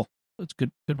 Cool. That's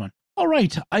good one. All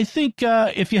right. I think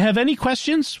if you have any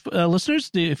questions,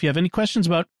 listeners, if you have any questions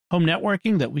about home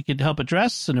networking that we could help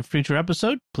address in a future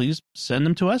episode, please send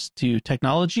them to us to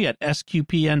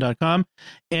technology@sqpn.com.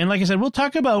 And like I said, we'll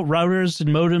talk about routers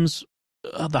and modems,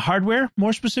 the hardware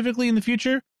more specifically in the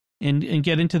future, and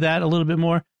get into that a little bit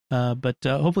more. But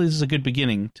hopefully this is a good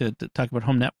beginning to talk about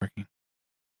home networking.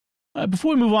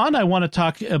 Before we move on, I want to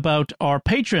talk about our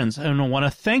patrons, and I want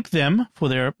to thank them for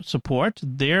their support.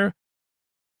 Their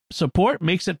support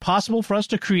makes it possible for us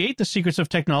to create the Secrets of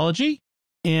Technology.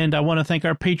 And I want to thank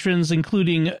our patrons,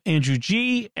 including Andrew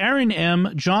G., Aaron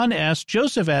M., John S.,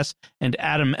 Joseph S., and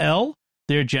Adam L.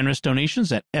 Their generous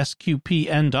donations at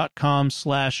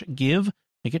sqpn.com/give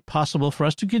make it possible for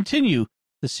us to continue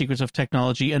the Secrets of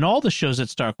Technology and all the shows at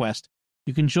StarQuest.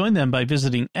 You can join them by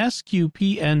visiting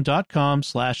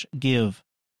sqpn.com/give.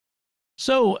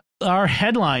 So our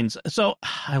headlines. So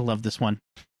I love this one.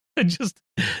 This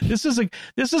is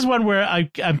one where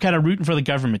I'm kind of rooting for the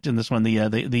government in this one. The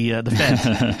feds.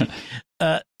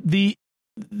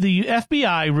 The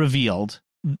FBI revealed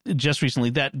just recently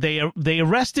that they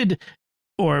arrested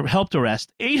or helped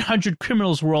arrest 800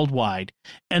 criminals worldwide,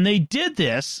 and they did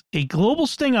this, a global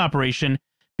sting operation,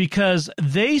 because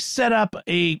they set up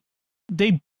it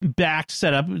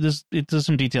does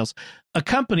some details, a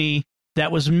company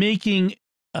that was making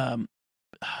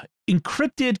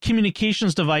encrypted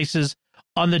communications devices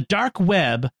on the dark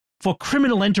web for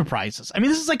criminal enterprises. I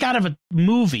mean, this is like out of a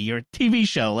movie or a TV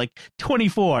show, like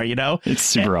 24, you know? It's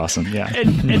super awesome, yeah.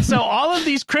 And so all of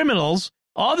these criminals,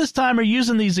 all this time, are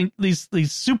using these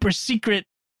super secret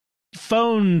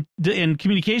phone and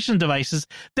communication devices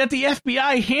that the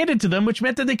FBI handed to them, which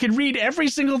meant that they could read every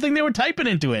single thing they were typing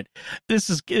into it. This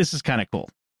is kind of cool.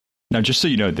 Now, just so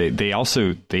you know, they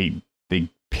also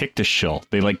picked a shill.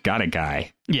 They got a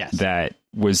guy that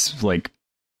was like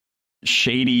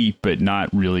shady but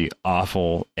not really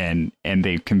awful, and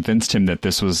they convinced him that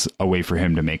this was a way for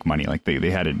him to make money. Like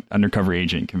they had an undercover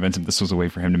agent convince him this was a way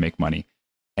for him to make money.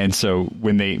 And so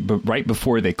right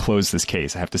before they closed this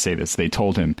case, I have to say this, they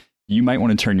told him, you might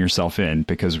want to turn yourself in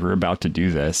because we're about to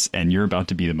do this and you're about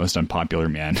to be the most unpopular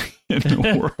man in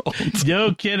the world.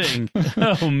 No kidding.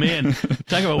 Oh man.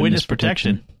 Talk about witness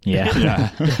protection. Yeah.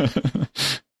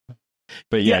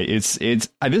 But it's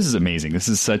this is amazing. This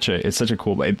is such a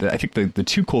cool. I think the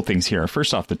two cool things here are,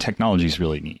 first off, the technology is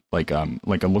really neat. Like a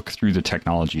look through the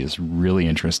technology is really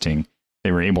interesting.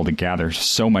 They were able to gather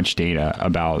so much data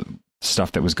about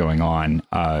stuff that was going on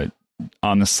the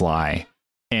sly.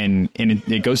 And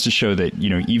it goes to show that,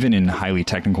 even in highly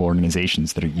technical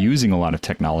organizations that are using a lot of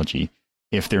technology,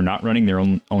 if they're not running their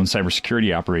own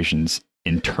cybersecurity operations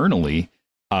internally,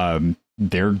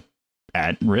 they're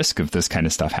at risk of this kind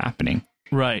of stuff happening.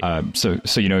 Right. So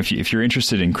if you're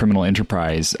interested in criminal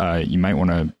enterprise, you might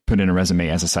want to put in a resume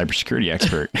as a cybersecurity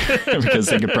expert because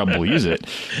they could probably use it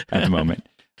at the moment.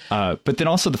 But then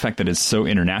also the fact that it's so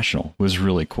international was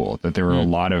really cool, that there were a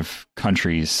lot of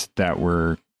countries that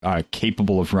were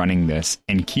capable of running this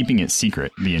and keeping it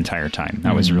secret the entire time.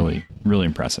 That was really, really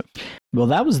impressive. Well,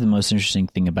 that was the most interesting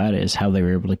thing about it, is how they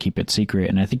were able to keep it secret.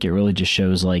 And I think it really just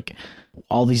shows, like,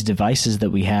 all these devices that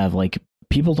we have, like,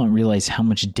 people don't realize how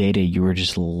much data you are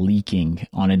just leaking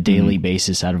on a daily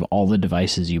basis out of all the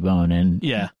devices you own. And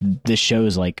this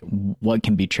shows, like, what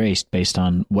can be traced based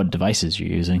on what devices you're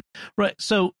using. Right.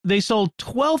 So they sold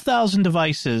 12,000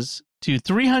 devices to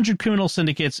 300 criminal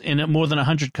syndicates in more than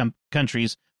 100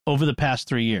 countries over the past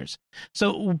 3 years.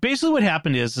 So basically what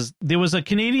happened is there was a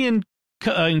Canadian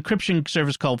encryption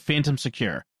service called Phantom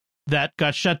Secure that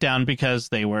got shut down because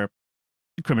they were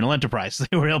a criminal enterprise.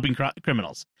 They were helping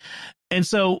criminals. And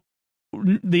so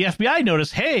the FBI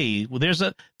noticed, hey, well,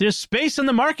 there's space in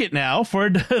the market now for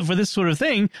this sort of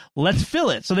thing. Let's fill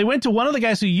it. So they went to one of the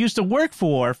guys who used to work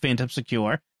for Phantom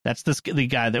Secure. That's the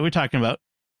guy that we're talking about,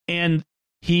 and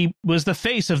he was the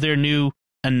face of their new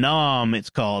Anom, it's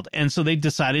called. And so they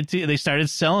started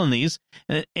selling these,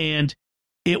 and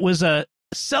it was a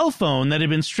cell phone that had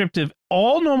been stripped of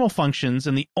all normal functions,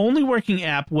 and the only working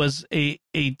app was a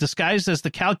disguised as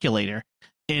the calculator.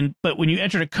 But when you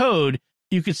entered a code,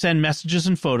 you could send messages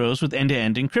and photos with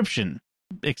end-to-end encryption,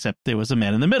 except there was a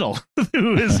man in the middle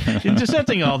who was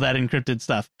intercepting all that encrypted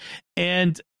stuff.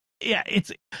 And yeah,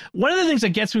 it's one of the things that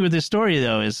gets me with this story,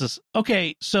 though, is this,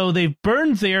 okay, so they've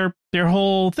burned their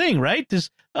whole thing, right?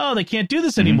 They can't do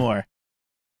this anymore.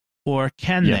 Or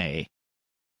can they?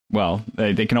 Well,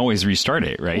 they can always restart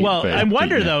it, right? Well, I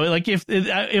wonder, though, like if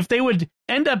they would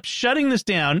end up shutting this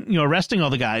down, arresting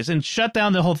all the guys and shut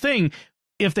down the whole thing,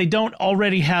 if they don't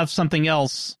already have something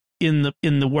else in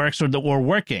the works or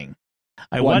working.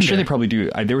 I wonder. I'm sure they probably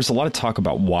do. There was a lot of talk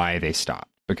about why they stopped.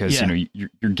 Because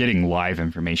you're getting live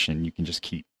information, you can just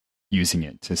keep using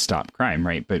it to stop crime,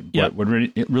 right? But what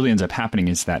it really ends up happening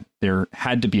is that there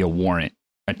had to be a warrant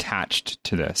attached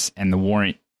to this, and the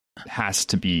warrant has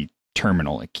to be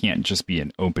terminal. It can't just be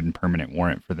an open permanent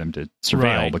warrant for them to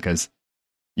surveil, because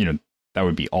that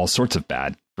would be all sorts of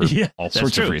bad for all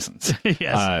sorts of reasons.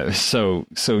 Yes. So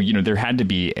there had to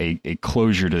be a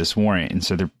closure to this warrant, and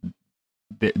so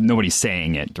nobody's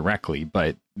saying it directly,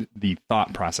 but the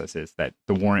thought process is that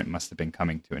the warrant must have been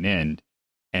coming to an end.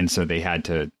 And so they had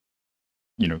to,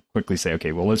 quickly say,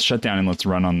 okay, well, let's shut down and let's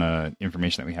run on the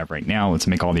information that we have right now. Let's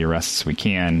make all the arrests we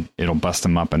can. It'll bust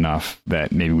them up enough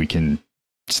that maybe we can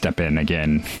step in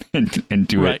again and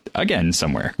do it again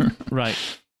somewhere. Right.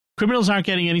 Criminals aren't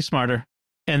getting any smarter,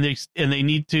 and they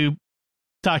need to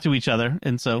talk to each other.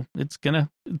 And so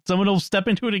someone will step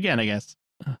into it again, I guess.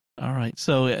 All right,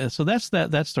 so that's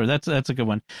that story. That's a good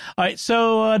one. All right,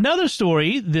 so another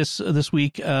story this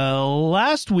week.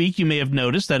 Last week, you may have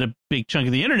noticed that a big chunk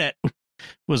of the internet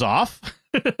was off,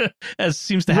 as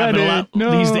seems to happen a lot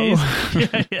these days.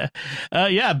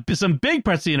 Some big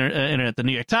parts of the internet: the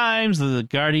New York Times, the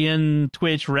Guardian,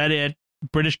 Twitch, Reddit,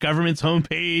 British government's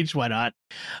homepage. Why not?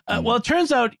 Well, it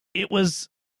turns out it was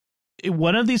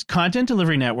one of these content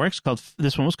delivery networks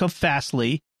this one was called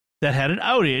Fastly, that had an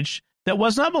outage. That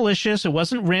was not malicious. It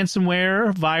wasn't ransomware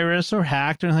or virus or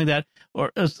hacked or anything like that.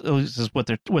 Or this is what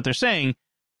they're saying.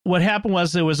 What happened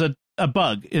was there was a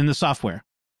bug in the software,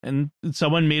 and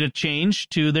someone made a change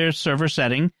to their server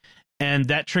setting, and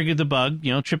that triggered the bug.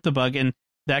 Tripped the bug, and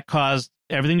that caused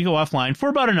everything to go offline for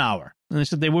about an hour. And they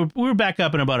said we were back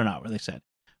up in about an hour. They said,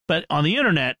 but on the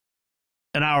internet,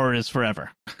 an hour is forever.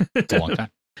 It's a long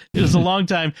time. It was a long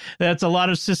time. That's a lot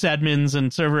of sysadmins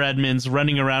and server admins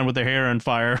running around with their hair on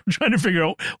fire, trying to figure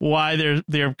out why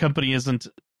their company isn't,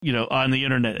 on the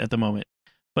internet at the moment.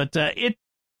 But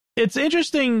it's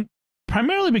interesting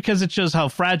primarily because it shows how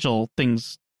fragile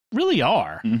things really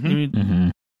are. Mm-hmm. I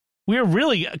mean, we're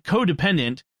really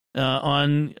codependent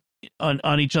on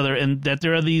each other, and that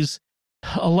there are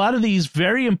a lot of these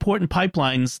very important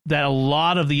pipelines that a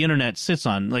lot of the internet sits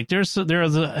on. Like there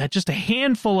are just a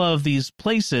handful of these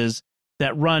places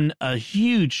that run a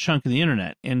huge chunk of the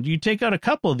internet, and you take out a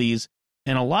couple of these,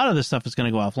 and a lot of this stuff is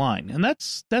going to go offline, and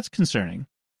that's concerning.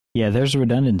 Yeah, there's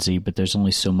redundancy, but there's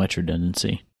only so much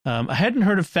redundancy. I hadn't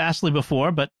heard of Fastly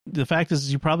before, but the fact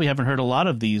is you probably haven't heard a lot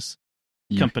of these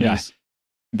companies. Yeah.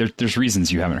 There's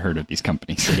reasons you haven't heard of these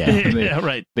companies. Yeah,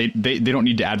 right. They don't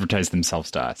need to advertise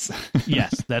themselves to us.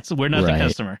 Yes, we're not the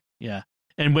customer. Yeah,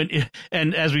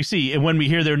 and as we see, and when we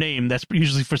hear their name, that's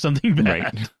usually for something bad.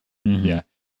 Right. Mm-hmm. Yeah.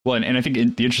 Well, and I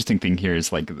think the interesting thing here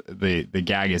is like the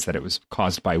gag is that it was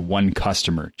caused by one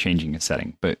customer changing a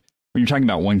setting. But when you're talking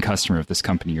about one customer of this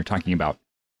company, you're talking about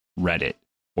Reddit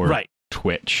or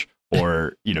Twitch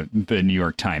or the New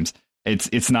York Times.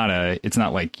 It's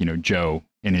not like Joe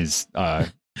in his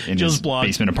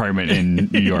basement apartment in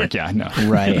New York. Yeah, no.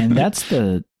 Right. And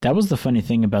that was the funny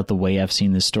thing about the way I've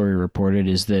seen this story reported,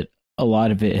 is that a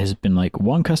lot of it has been like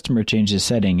one customer changed his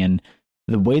setting, and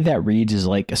the way that reads is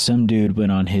like some dude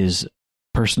went on his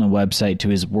personal website to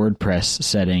his WordPress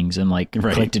settings and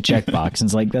clicked a checkbox. And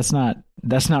it's like, that's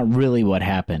not really what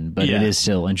happened, but it is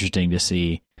still interesting to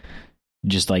see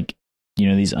just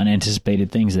these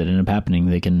unanticipated things that end up happening.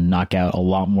 They can knock out a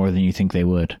lot more than you think they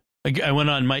would. I went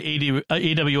on my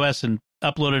AWS and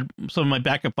uploaded some of my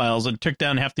backup files and took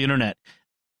down half the internet.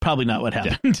 Probably not what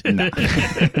happened. Yeah, no.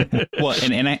 Well,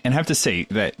 and I have to say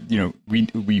that we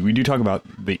do talk about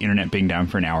the internet being down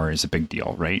for an hour is a big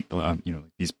deal, right?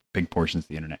 These big portions of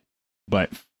the internet,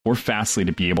 but for Fastly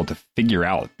to be able to figure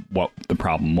out what the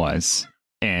problem was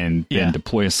and then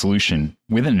deploy a solution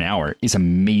within an hour is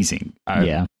amazing.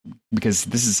 Because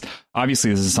this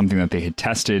is something that they had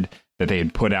tested, that they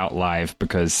had put out live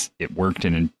because it worked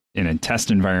in a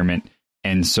test environment.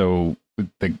 And so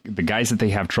the guys that they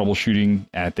have troubleshooting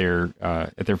at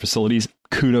their facilities,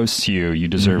 kudos to you. You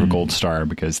deserve a gold star,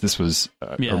 because this was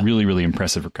a really, really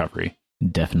impressive recovery.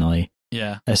 Definitely.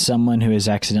 Yeah. As someone who has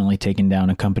accidentally taken down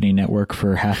a company network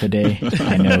for half a day,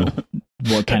 I know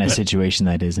what kind of situation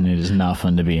that is, and it is not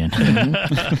fun to be in.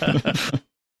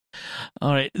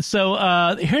 All right.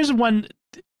 So here's one.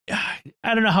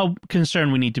 I don't know how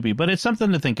concerned we need to be, but it's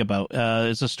something to think about.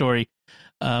 It's a story.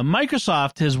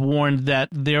 Microsoft has warned that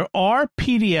there are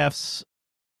PDFs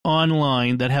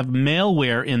online that have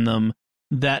malware in them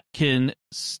that can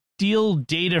steal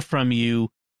data from you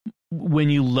when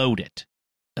you load it.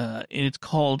 And it's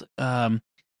called,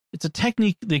 it's a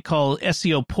technique they call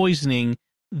SEO poisoning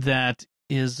that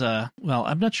is, well,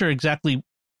 I'm not sure exactly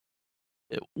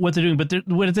what they're doing, but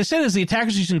what they said is the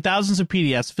attackers using thousands of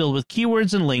PDFs filled with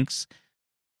keywords and links.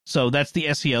 So that's the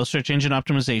SEO, search engine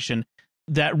optimization,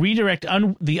 that redirect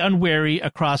the unwary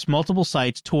across multiple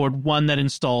sites toward one that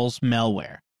installs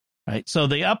malware, right? So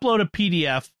they upload a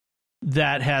PDF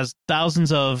that has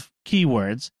thousands of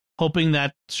keywords, hoping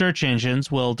that search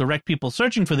engines will direct people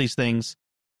searching for these things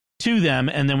to them,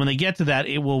 and then when they get to that,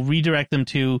 it will redirect them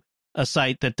to a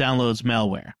site that downloads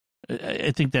malware.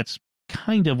 I think that's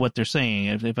kind of what they're saying.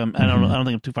 I don't think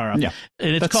I'm too far off. Yeah,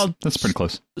 and that's pretty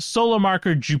close. Solar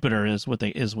Marker Jupiter is what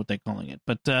they're calling it.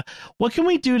 But what can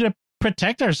we do to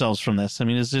protect ourselves from this? I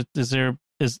mean, is it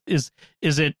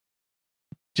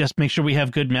just make sure we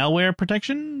have good malware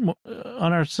protection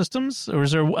on our systems, or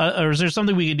is there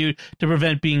something we can do to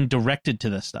prevent being directed to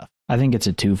this stuff? I think it's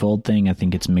a twofold thing. I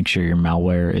think it's make sure your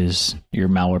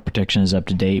malware protection is up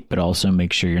to date, but also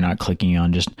make sure you're not clicking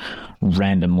on just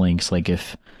random links. Like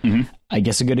I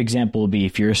guess a good example would be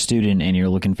if you're a student and you're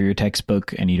looking for your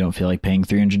textbook and you don't feel like paying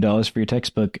 $300 for your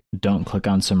textbook, don't click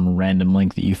on some random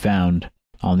link that you found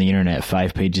on the internet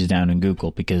 5 pages down in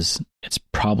Google, because it's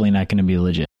probably not going to be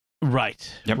legit.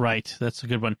 Right. Yep. Right. That's a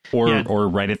good one. Or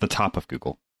right at the top of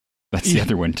Google. That's the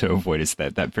other one to avoid, is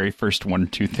that very first 1 or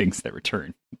 2 things that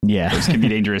return. Yeah. Those can be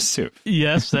dangerous too.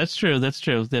 Yes, that's true. That's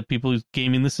true. That people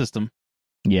gaming the system.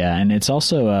 Yeah. And it's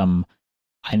also,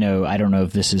 I don't know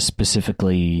if this is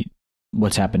specifically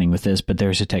what's happening with this, but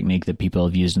there's a technique that people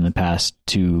have used in the past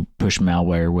to push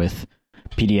malware with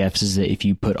PDFs, is that if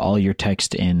you put all your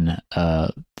text in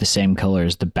the same color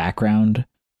as the background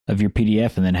of your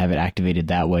PDF and then have it activated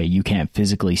that way, you can't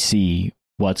physically see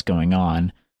what's going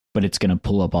on, but it's going to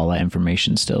pull up all that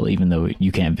information still, even though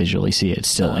you can't visually see it. It's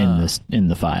still in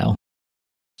the file.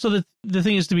 So the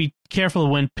thing is to be careful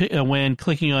when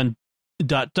clicking on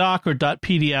 .doc or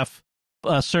 .pdf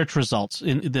search results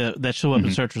that show up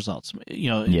in search results.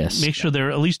 Yes. Make sure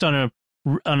they're at least on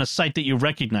a site that you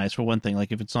recognize, for one thing.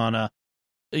 Like if it's on a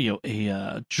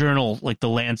journal like the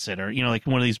Lancet, or like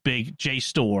one of these big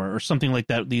JSTOR or something like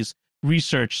that, these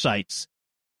research sites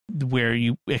where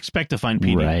you expect to find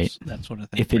PDFs, right. That sort of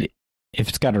thing. If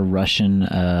it's got a Russian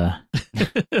or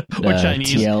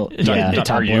Chinese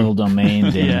top level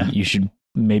domain, then you should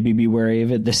maybe be wary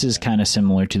of it. This is kind of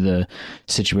similar to the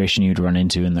situation you'd run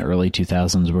into in the early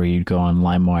 2000s where you'd go on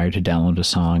LimeWire to download a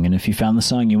song, and if you found the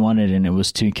song you wanted and it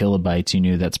was 2 kilobytes, you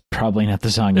knew that's probably not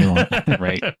the song you want.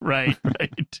 Right.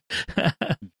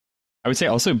 I would say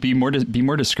also be more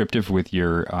descriptive with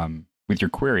your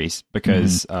queries,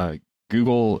 because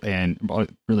Google and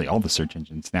really all the search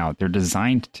engines now, they're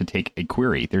designed to take a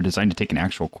query. They're designed to take an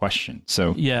actual question.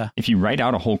 So if you write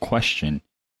out a whole question,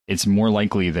 it's more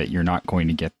likely that you're not going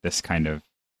to get this kind of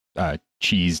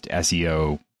cheesed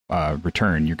SEO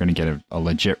return. You're going to get a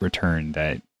legit return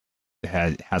that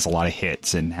has a lot of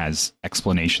hits and has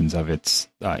explanations of its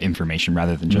information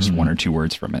rather than just 1 or 2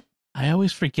 words from it. I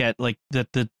always forget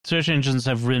that the search engines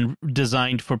have been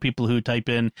designed for people who type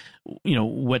in,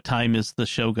 what time is the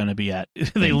show going to be at?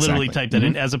 They literally type that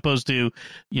in, as opposed to,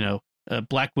 a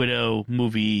Black Widow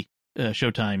movie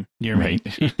showtime near me.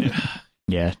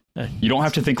 Yeah. You don't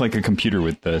have to think like a computer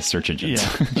with the search engines.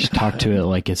 Yeah. Just talk to it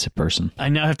like it's a person. I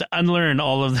now have to unlearn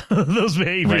all of those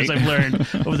behaviors I've learned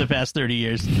over the past 30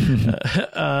 years.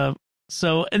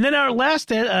 So, and then our last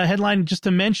headline, just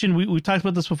to mention, we talked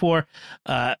about this before,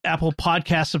 Apple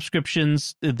Podcast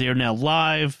subscriptions, they're now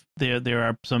live. There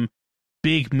are some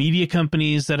big media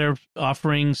companies that are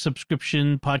offering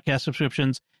podcast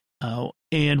subscriptions.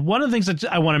 And one of the things that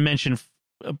I want to mention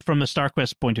from the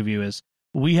StarQuest point of view is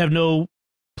we have no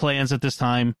plans at this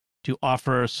time to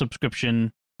offer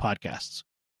subscription podcasts.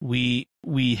 We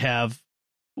have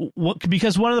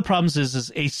because one of the problems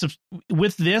is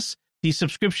with this, The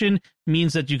subscription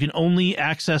means that you can only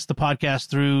access the podcast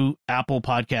through Apple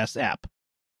Podcast app.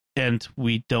 And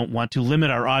we don't want to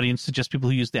limit our audience to just people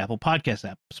who use the Apple Podcast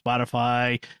app.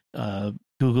 Spotify,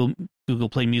 Google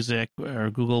Play Music, or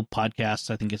Google Podcasts,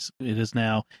 I think it is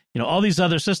now. All these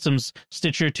other systems,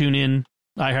 Stitcher, TuneIn,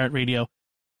 iHeartRadio.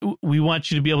 We want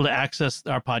you to be able to access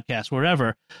our podcast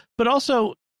wherever. But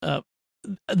also,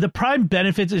 the prime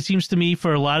benefit, it seems to me,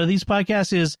 for a lot of these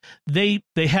podcasts is they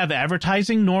have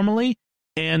advertising normally.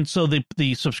 And so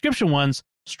the subscription ones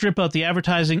strip out the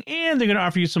advertising, and they're going to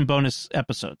offer you some bonus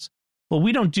episodes. Well,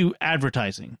 we don't do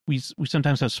advertising. We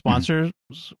sometimes have sponsors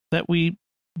that we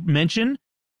mention,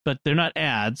 but they're not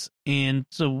ads. And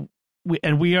so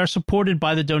we are supported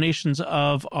by the donations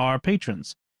of our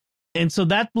patrons. And so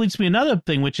that leads me to another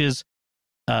thing, which is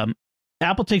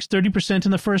Apple takes 30%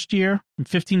 in the first year and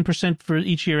 15% for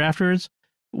each year afterwards.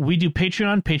 We do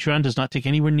Patreon. Patreon does not take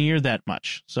anywhere near that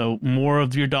much. So more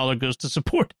of your dollar goes to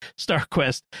support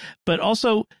StarQuest. But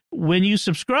also, when you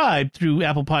subscribe through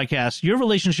Apple Podcasts, your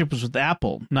relationship is with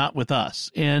Apple, not with us.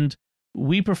 And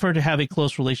we prefer to have a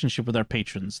close relationship with our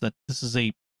patrons, that this is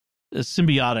a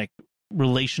symbiotic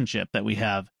relationship that we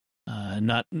have,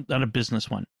 not a business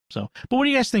one. So, but what do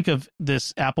you guys think of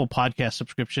this Apple Podcast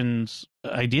subscriptions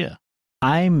idea?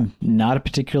 I'm not a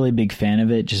particularly big fan of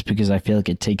it, just because I feel like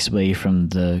it takes away from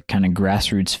the kind of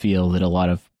grassroots feel that a lot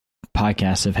of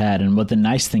podcasts have had. And what the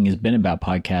nice thing has been about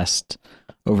podcasts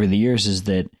over the years is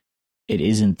that it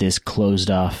isn't this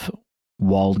closed off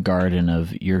walled garden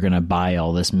of you're going to buy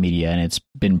all this media, and it's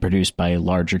been produced by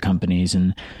larger companies.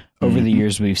 And over the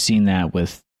years, we've seen that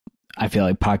with, I feel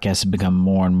like podcasts have become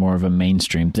more and more of a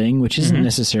mainstream thing, which isn't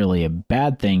necessarily a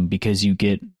bad thing, because you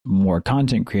get more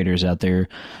content creators out there,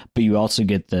 but you also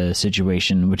get the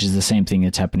situation, which is the same thing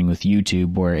that's happening with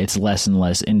YouTube, where it's less and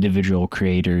less individual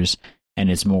creators,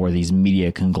 and it's more these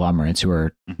media conglomerates who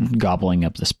are gobbling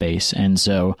up the space. And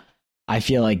so I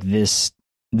feel like this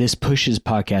pushes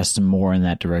podcasts more in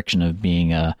that direction of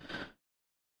being a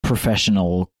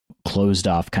professional, closed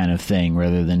off kind of thing,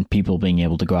 rather than people being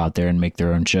able to go out there and make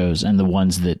their own shows. And the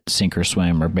ones that sink or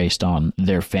swim are based on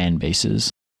their fan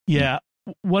bases. Yeah.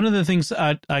 One of the things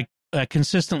I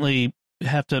consistently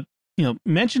have to,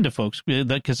 mention to folks,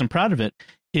 because I'm proud of it,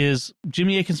 is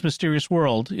Jimmy Akin's Mysterious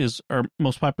World is our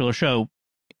most popular show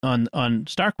on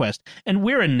StarQuest, and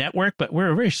we're a network, but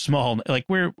we're a very small, like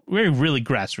we're really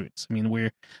grassroots. I mean,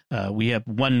 we have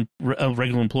one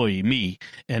regular employee, me,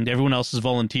 and everyone else is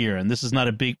volunteer. And this is not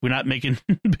we're not making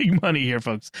big money here,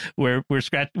 folks. We're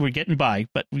getting by,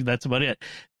 but that's about it.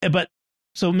 But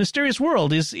so Mysterious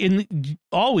World is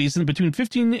always in between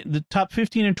the top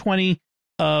 15 and 20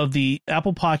 of the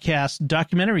Apple Podcast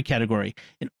documentary category,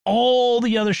 and all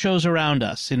the other shows around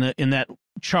us in that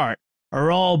chart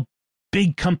are all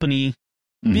big company,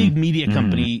 big media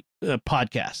company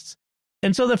podcasts.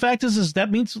 And so the fact is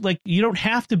that means, like, you don't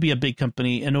have to be a big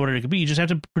company in order to be. You just have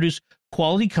to produce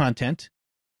quality content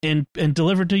and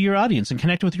deliver to your audience and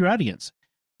connect with your audience.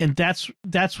 And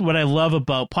that's what I love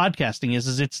about podcasting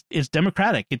is it's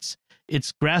democratic. It's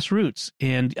grassroots.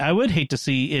 And I would hate to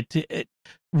see it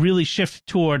really shift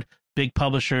toward big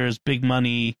publishers, big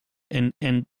money, and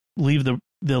leave the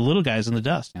little guys in the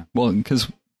dust. Yeah. Well, because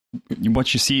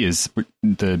what you see is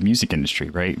the music industry,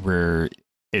 right? Where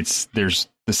there's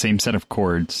the same set of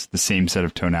chords, the same set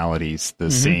of tonalities,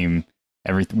 the same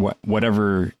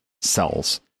whatever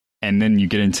sells. And then you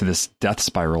get into this death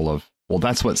spiral of, well,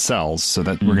 that's what sells, so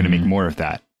that we're going to make more of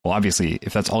that. Well, obviously,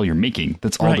 if that's all you're making,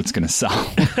 that's all that's going to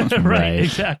sell. Right,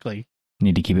 exactly.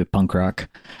 Need to keep it punk rock.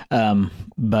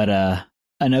 But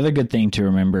another good thing to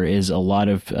remember is a lot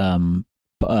of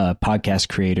podcast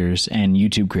creators and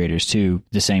YouTube creators too,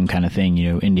 the same kind of thing,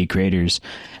 indie creators,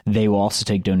 they will also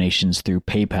take donations through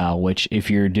PayPal, which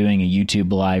if you're doing a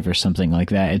YouTube live or something like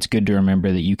that, it's good to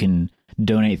remember that you can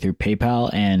donate through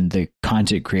PayPal, and the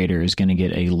content creator is going to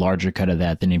get a larger cut of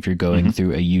that than if you're going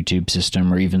through a YouTube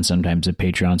system or even sometimes a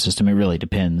Patreon system. It really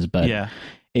depends. But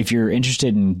if you're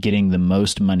interested in getting the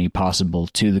most money possible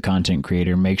to the content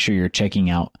creator, make sure you're checking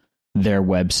out their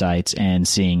websites and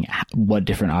seeing what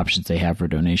different options they have for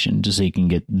donation, just so you can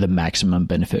get the maximum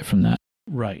benefit from that.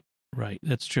 Right.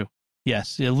 That's true.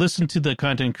 Yes. Listen to the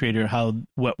content creator,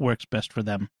 what works best for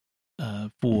them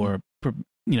for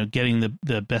getting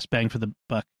the best bang for the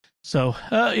buck. So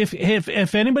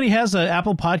if anybody has an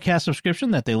Apple Podcast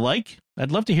subscription that they like,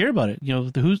 I'd love to hear about it.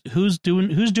 Who's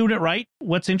doing it right?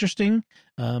 What's interesting?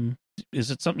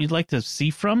 Is it something you'd like to see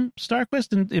from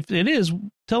StarQuest? And if it is,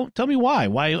 tell me why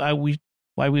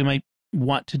we might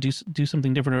want to do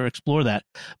something different or explore that.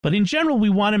 But in general, we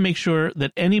want to make sure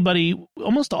that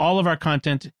almost all of our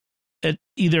content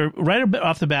either right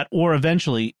off the bat or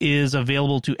eventually is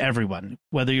available to everyone,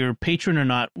 whether you're a patron or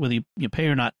not, whether you pay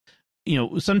or not.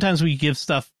 Sometimes we give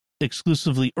stuff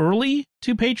exclusively early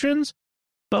to patrons,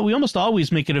 but we almost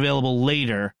always make it available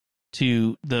later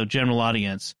to the general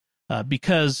audience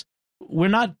because we're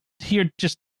not here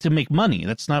just to make money.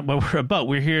 That's not what we're about.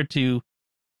 We're here to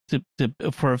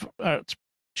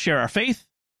share our faith,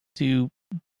 to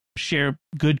share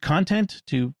good content,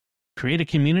 to create a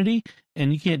community,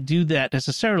 and you can't do that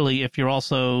necessarily if you're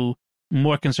also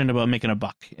more concerned about making a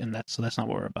buck, and that's not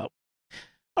what we're about.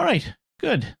 All right,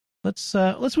 good. Let's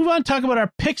move on and talk about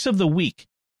our picks of the week.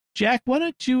 Jack, why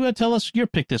don't you tell us your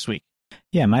pick this week?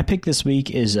 Yeah, my pick this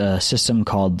week is a system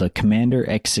called the Commander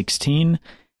X16.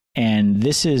 And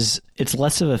it's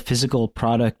less of a physical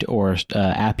product or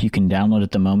app you can download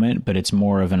at the moment, but it's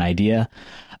more of an idea.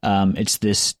 It's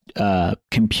this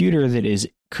computer that is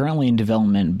currently in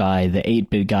development by the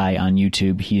 8-Bit Guy on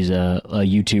YouTube. He's a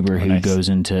YouTuber who goes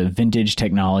into vintage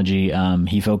technology.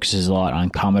 He focuses a lot on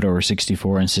Commodore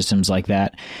 64 and systems like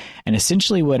that. And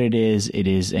essentially what it is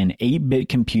an 8-bit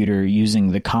computer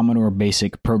using the Commodore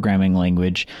BASIC programming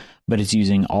language, but it's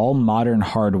using all modern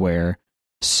hardware.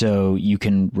 So you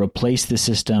can replace the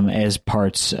system as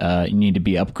parts need to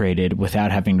be upgraded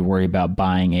without having to worry about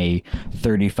buying a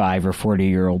 35 or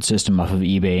 40-year-old system off of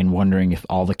eBay and wondering if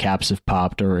all the caps have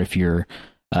popped or if your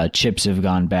chips have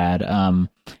gone bad.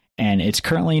 And it's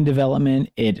currently in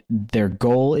development. Their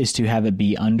goal is to have it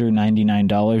be under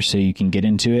 $99 so you can get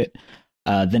into it.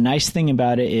 The nice thing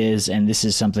about it is, and this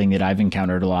is something that I've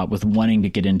encountered a lot with wanting to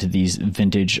get into these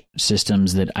vintage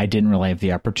systems that I didn't really have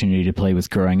the opportunity to play with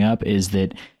growing up, is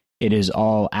that it is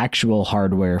all actual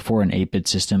hardware for an 8-bit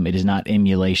system. It is not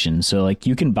emulation. So like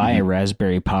you can buy a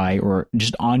Raspberry Pi, or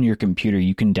just on your computer,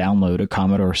 you can download a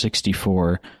Commodore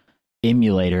 64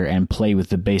 emulator and play with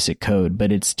the basic code,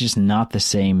 but it's just not the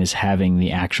same as having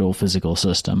the actual physical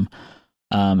system.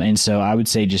 And so I would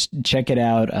say just check it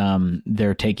out.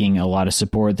 They're taking a lot of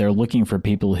support. They're looking for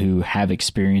people who have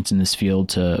experience in this field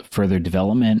to further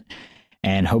development.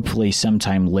 And hopefully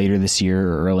sometime later this year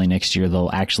or early next year, they'll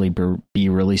actually be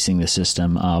releasing the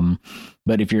system.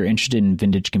 But if you're interested in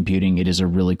vintage computing, it is a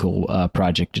really cool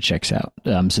project to check out.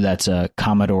 So that's a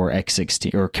Commodore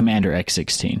X16 or Commander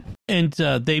X16. And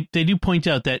they do point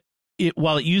out that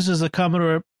while it uses a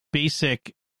Commodore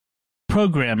BASIC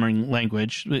programming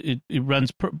language, it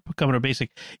runs Commodore BASIC.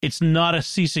 It's not a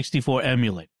C64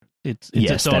 emulator. It's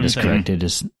its own that is thing. Correct.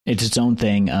 It's its own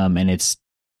thing, and it's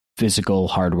physical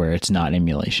hardware. It's not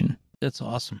emulation. That's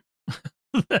awesome.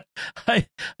 I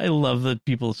love that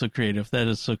people are so creative. That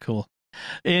is so cool.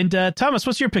 And Thomas,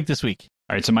 what's your pick this week?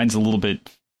 All right, so mine's a little bit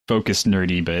focused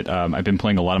nerdy, but I've been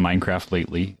playing a lot of Minecraft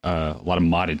lately. A lot of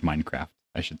modded Minecraft,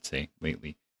 I should say,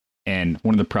 lately. And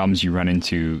one of the problems you run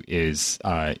into is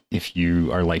if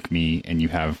you are like me and you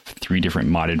have 3 different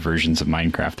modded versions of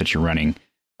Minecraft that you're running,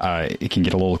 it can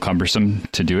get a little cumbersome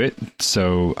to do it.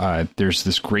 So there's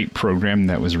this great program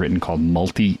that was written called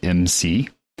MultiMC.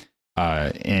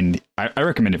 And I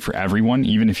recommend it for everyone,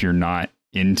 even if you're not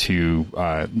into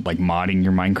like modding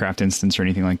your Minecraft instance or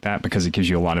anything like that, because it gives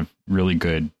you a lot of really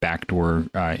good backdoor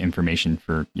information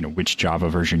for, which Java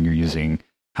version you're using,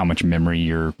 how much memory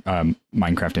your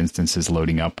Minecraft instance is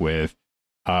loading up with.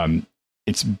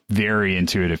 It's very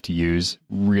intuitive to use,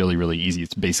 really, really easy.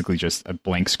 It's basically just a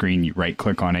blank screen. You right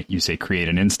click on it, you say create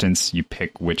an instance, you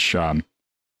pick which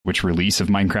release of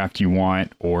Minecraft you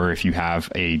want, or if you have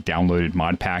a downloaded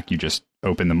mod pack, you just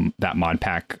open that mod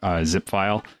pack zip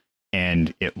file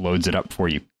and it loads it up for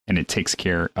you, and it takes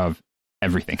care of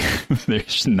everything.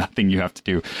 There's nothing you have to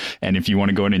do. And if you want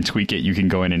to go in and tweak it, you can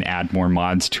go in and add more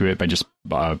mods to it by just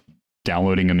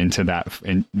downloading them into that.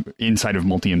 And inside of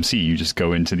MultiMC, you just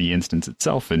go into the instance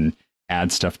itself and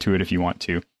add stuff to it if you want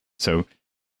to. So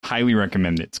highly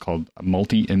recommend it. It's called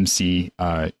MultiMC.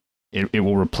 It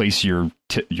will replace your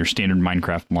standard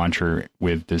Minecraft launcher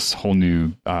with this whole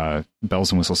new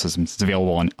bells and whistles system. It's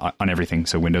available on everything.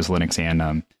 So Windows, Linux,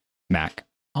 and Mac.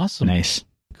 Awesome. Nice.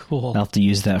 Cool. I'll have to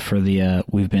use that for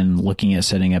we've been looking at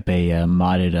setting up a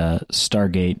modded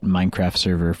Stargate Minecraft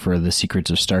server for the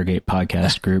Secrets of Stargate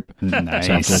podcast group. Nice.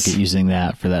 So I have to look at using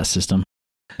that for that system.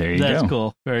 There you go. That's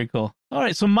cool. Very cool. All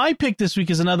right. So my pick this week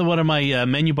is another one of my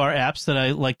menu bar apps that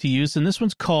I like to use. And this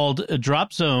one's called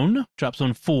Drop Zone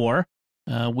 4,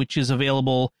 which is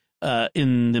available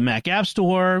in the Mac App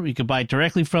Store. You can buy it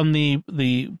directly from the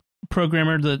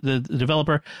programmer, the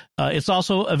developer. It's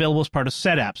also available as part of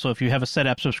SetApp. So if you have a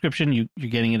SetApp subscription, you're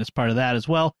getting it as part of that as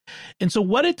well. And so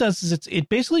what it does is it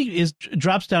basically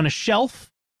drops down a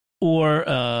shelf or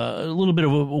a little bit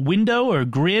of a window or a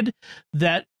grid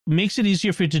that makes it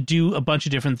easier for you to do a bunch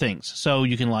of different things. So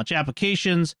you can launch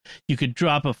applications. You could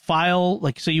drop a file,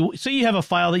 like so you have a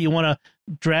file that you want to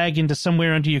drag into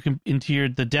somewhere into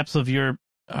the depths of your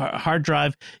hard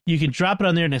drive. You can drop it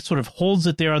on there, and it sort of holds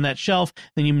it there on that shelf.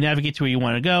 Then you navigate to where you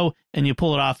want to go, and you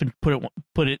pull it off and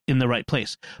put it in the right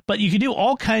place. But you can do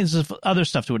all kinds of other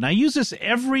stuff to it. And I use this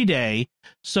every day,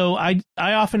 so I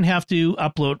often have to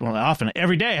upload. Well,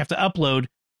 every day I have to upload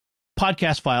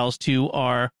podcast files to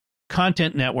our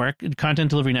content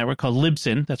delivery network called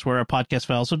Libsyn. That's where our podcast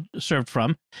files are served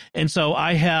from. And so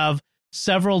I have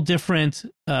several different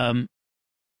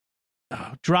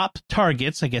drop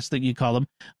targets, I guess that you call them,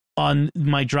 on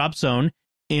my drop zone,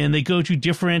 and they go to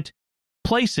different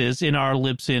places in our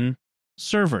Libsyn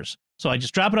servers. So I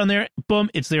just drop it on there, boom,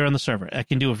 it's there on the server. I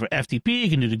can do it for FTP, I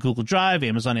can do it to Google Drive,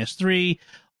 Amazon S3,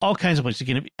 all kinds of places.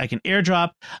 I can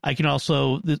AirDrop. I can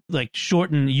also like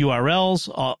shorten URLs.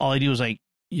 All I do is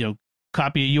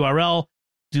copy a URL,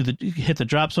 hit the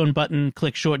drop zone button,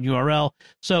 click shorten URL.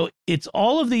 So it's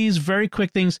all of these very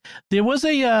quick things. There was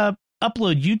a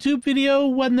upload YouTube video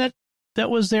one that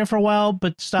was there for a while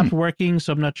but stopped working,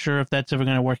 so I'm not sure if that's ever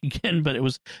going to work again, but it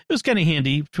was kind of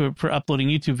handy for uploading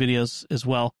YouTube videos as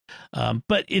well.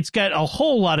 But it's got a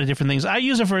whole lot of different things. I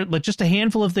use it for just a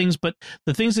handful of things, but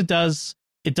the things it does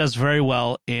very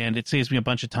well, and it saves me a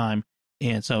bunch of time.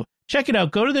 And so check it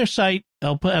out. Go to their site.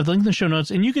 I'll have the link in the show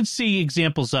notes, and you can see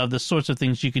examples of the sorts of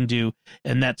things you can do.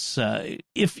 And that's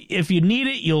if you need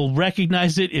it, you'll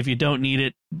recognize it. If you don't need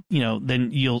it,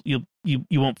 then you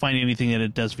won't find anything that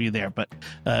it does for you there. But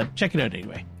check it out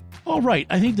anyway. All right,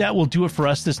 I think that will do it for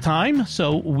us this time.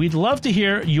 So we'd love to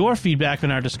hear your feedback on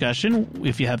our discussion.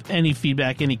 If you have any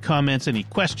feedback, any comments, any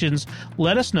questions,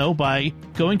 let us know by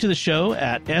going to the show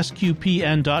at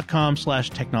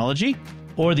sqpn.com/technology.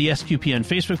 or the SQPN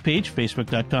Facebook page,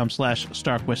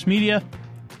 facebook.com/StarQuestMedia,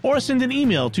 or send an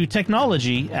email to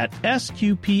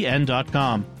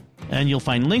technology@sqpn.com. And you'll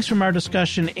find links from our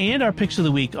discussion and our picks of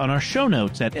the week on our show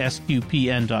notes at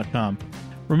sqpn.com.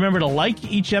 Remember to like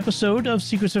each episode of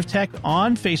Secrets of Tech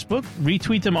on Facebook,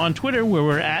 retweet them on Twitter where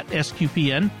we're at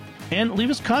SQPN, and leave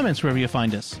us comments wherever you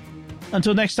find us.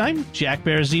 Until next time, Jack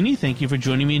Barazzini, thank you for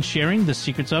joining me and sharing the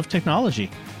secrets of technology.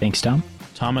 Thanks, Tom.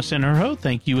 Thomas Ennerho,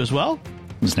 thank you as well.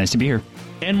 It was nice to be here.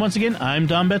 And once again, I'm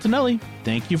Dom Bettinelli.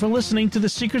 Thank you for listening to the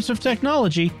Secrets of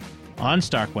Technology on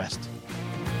StarQuest.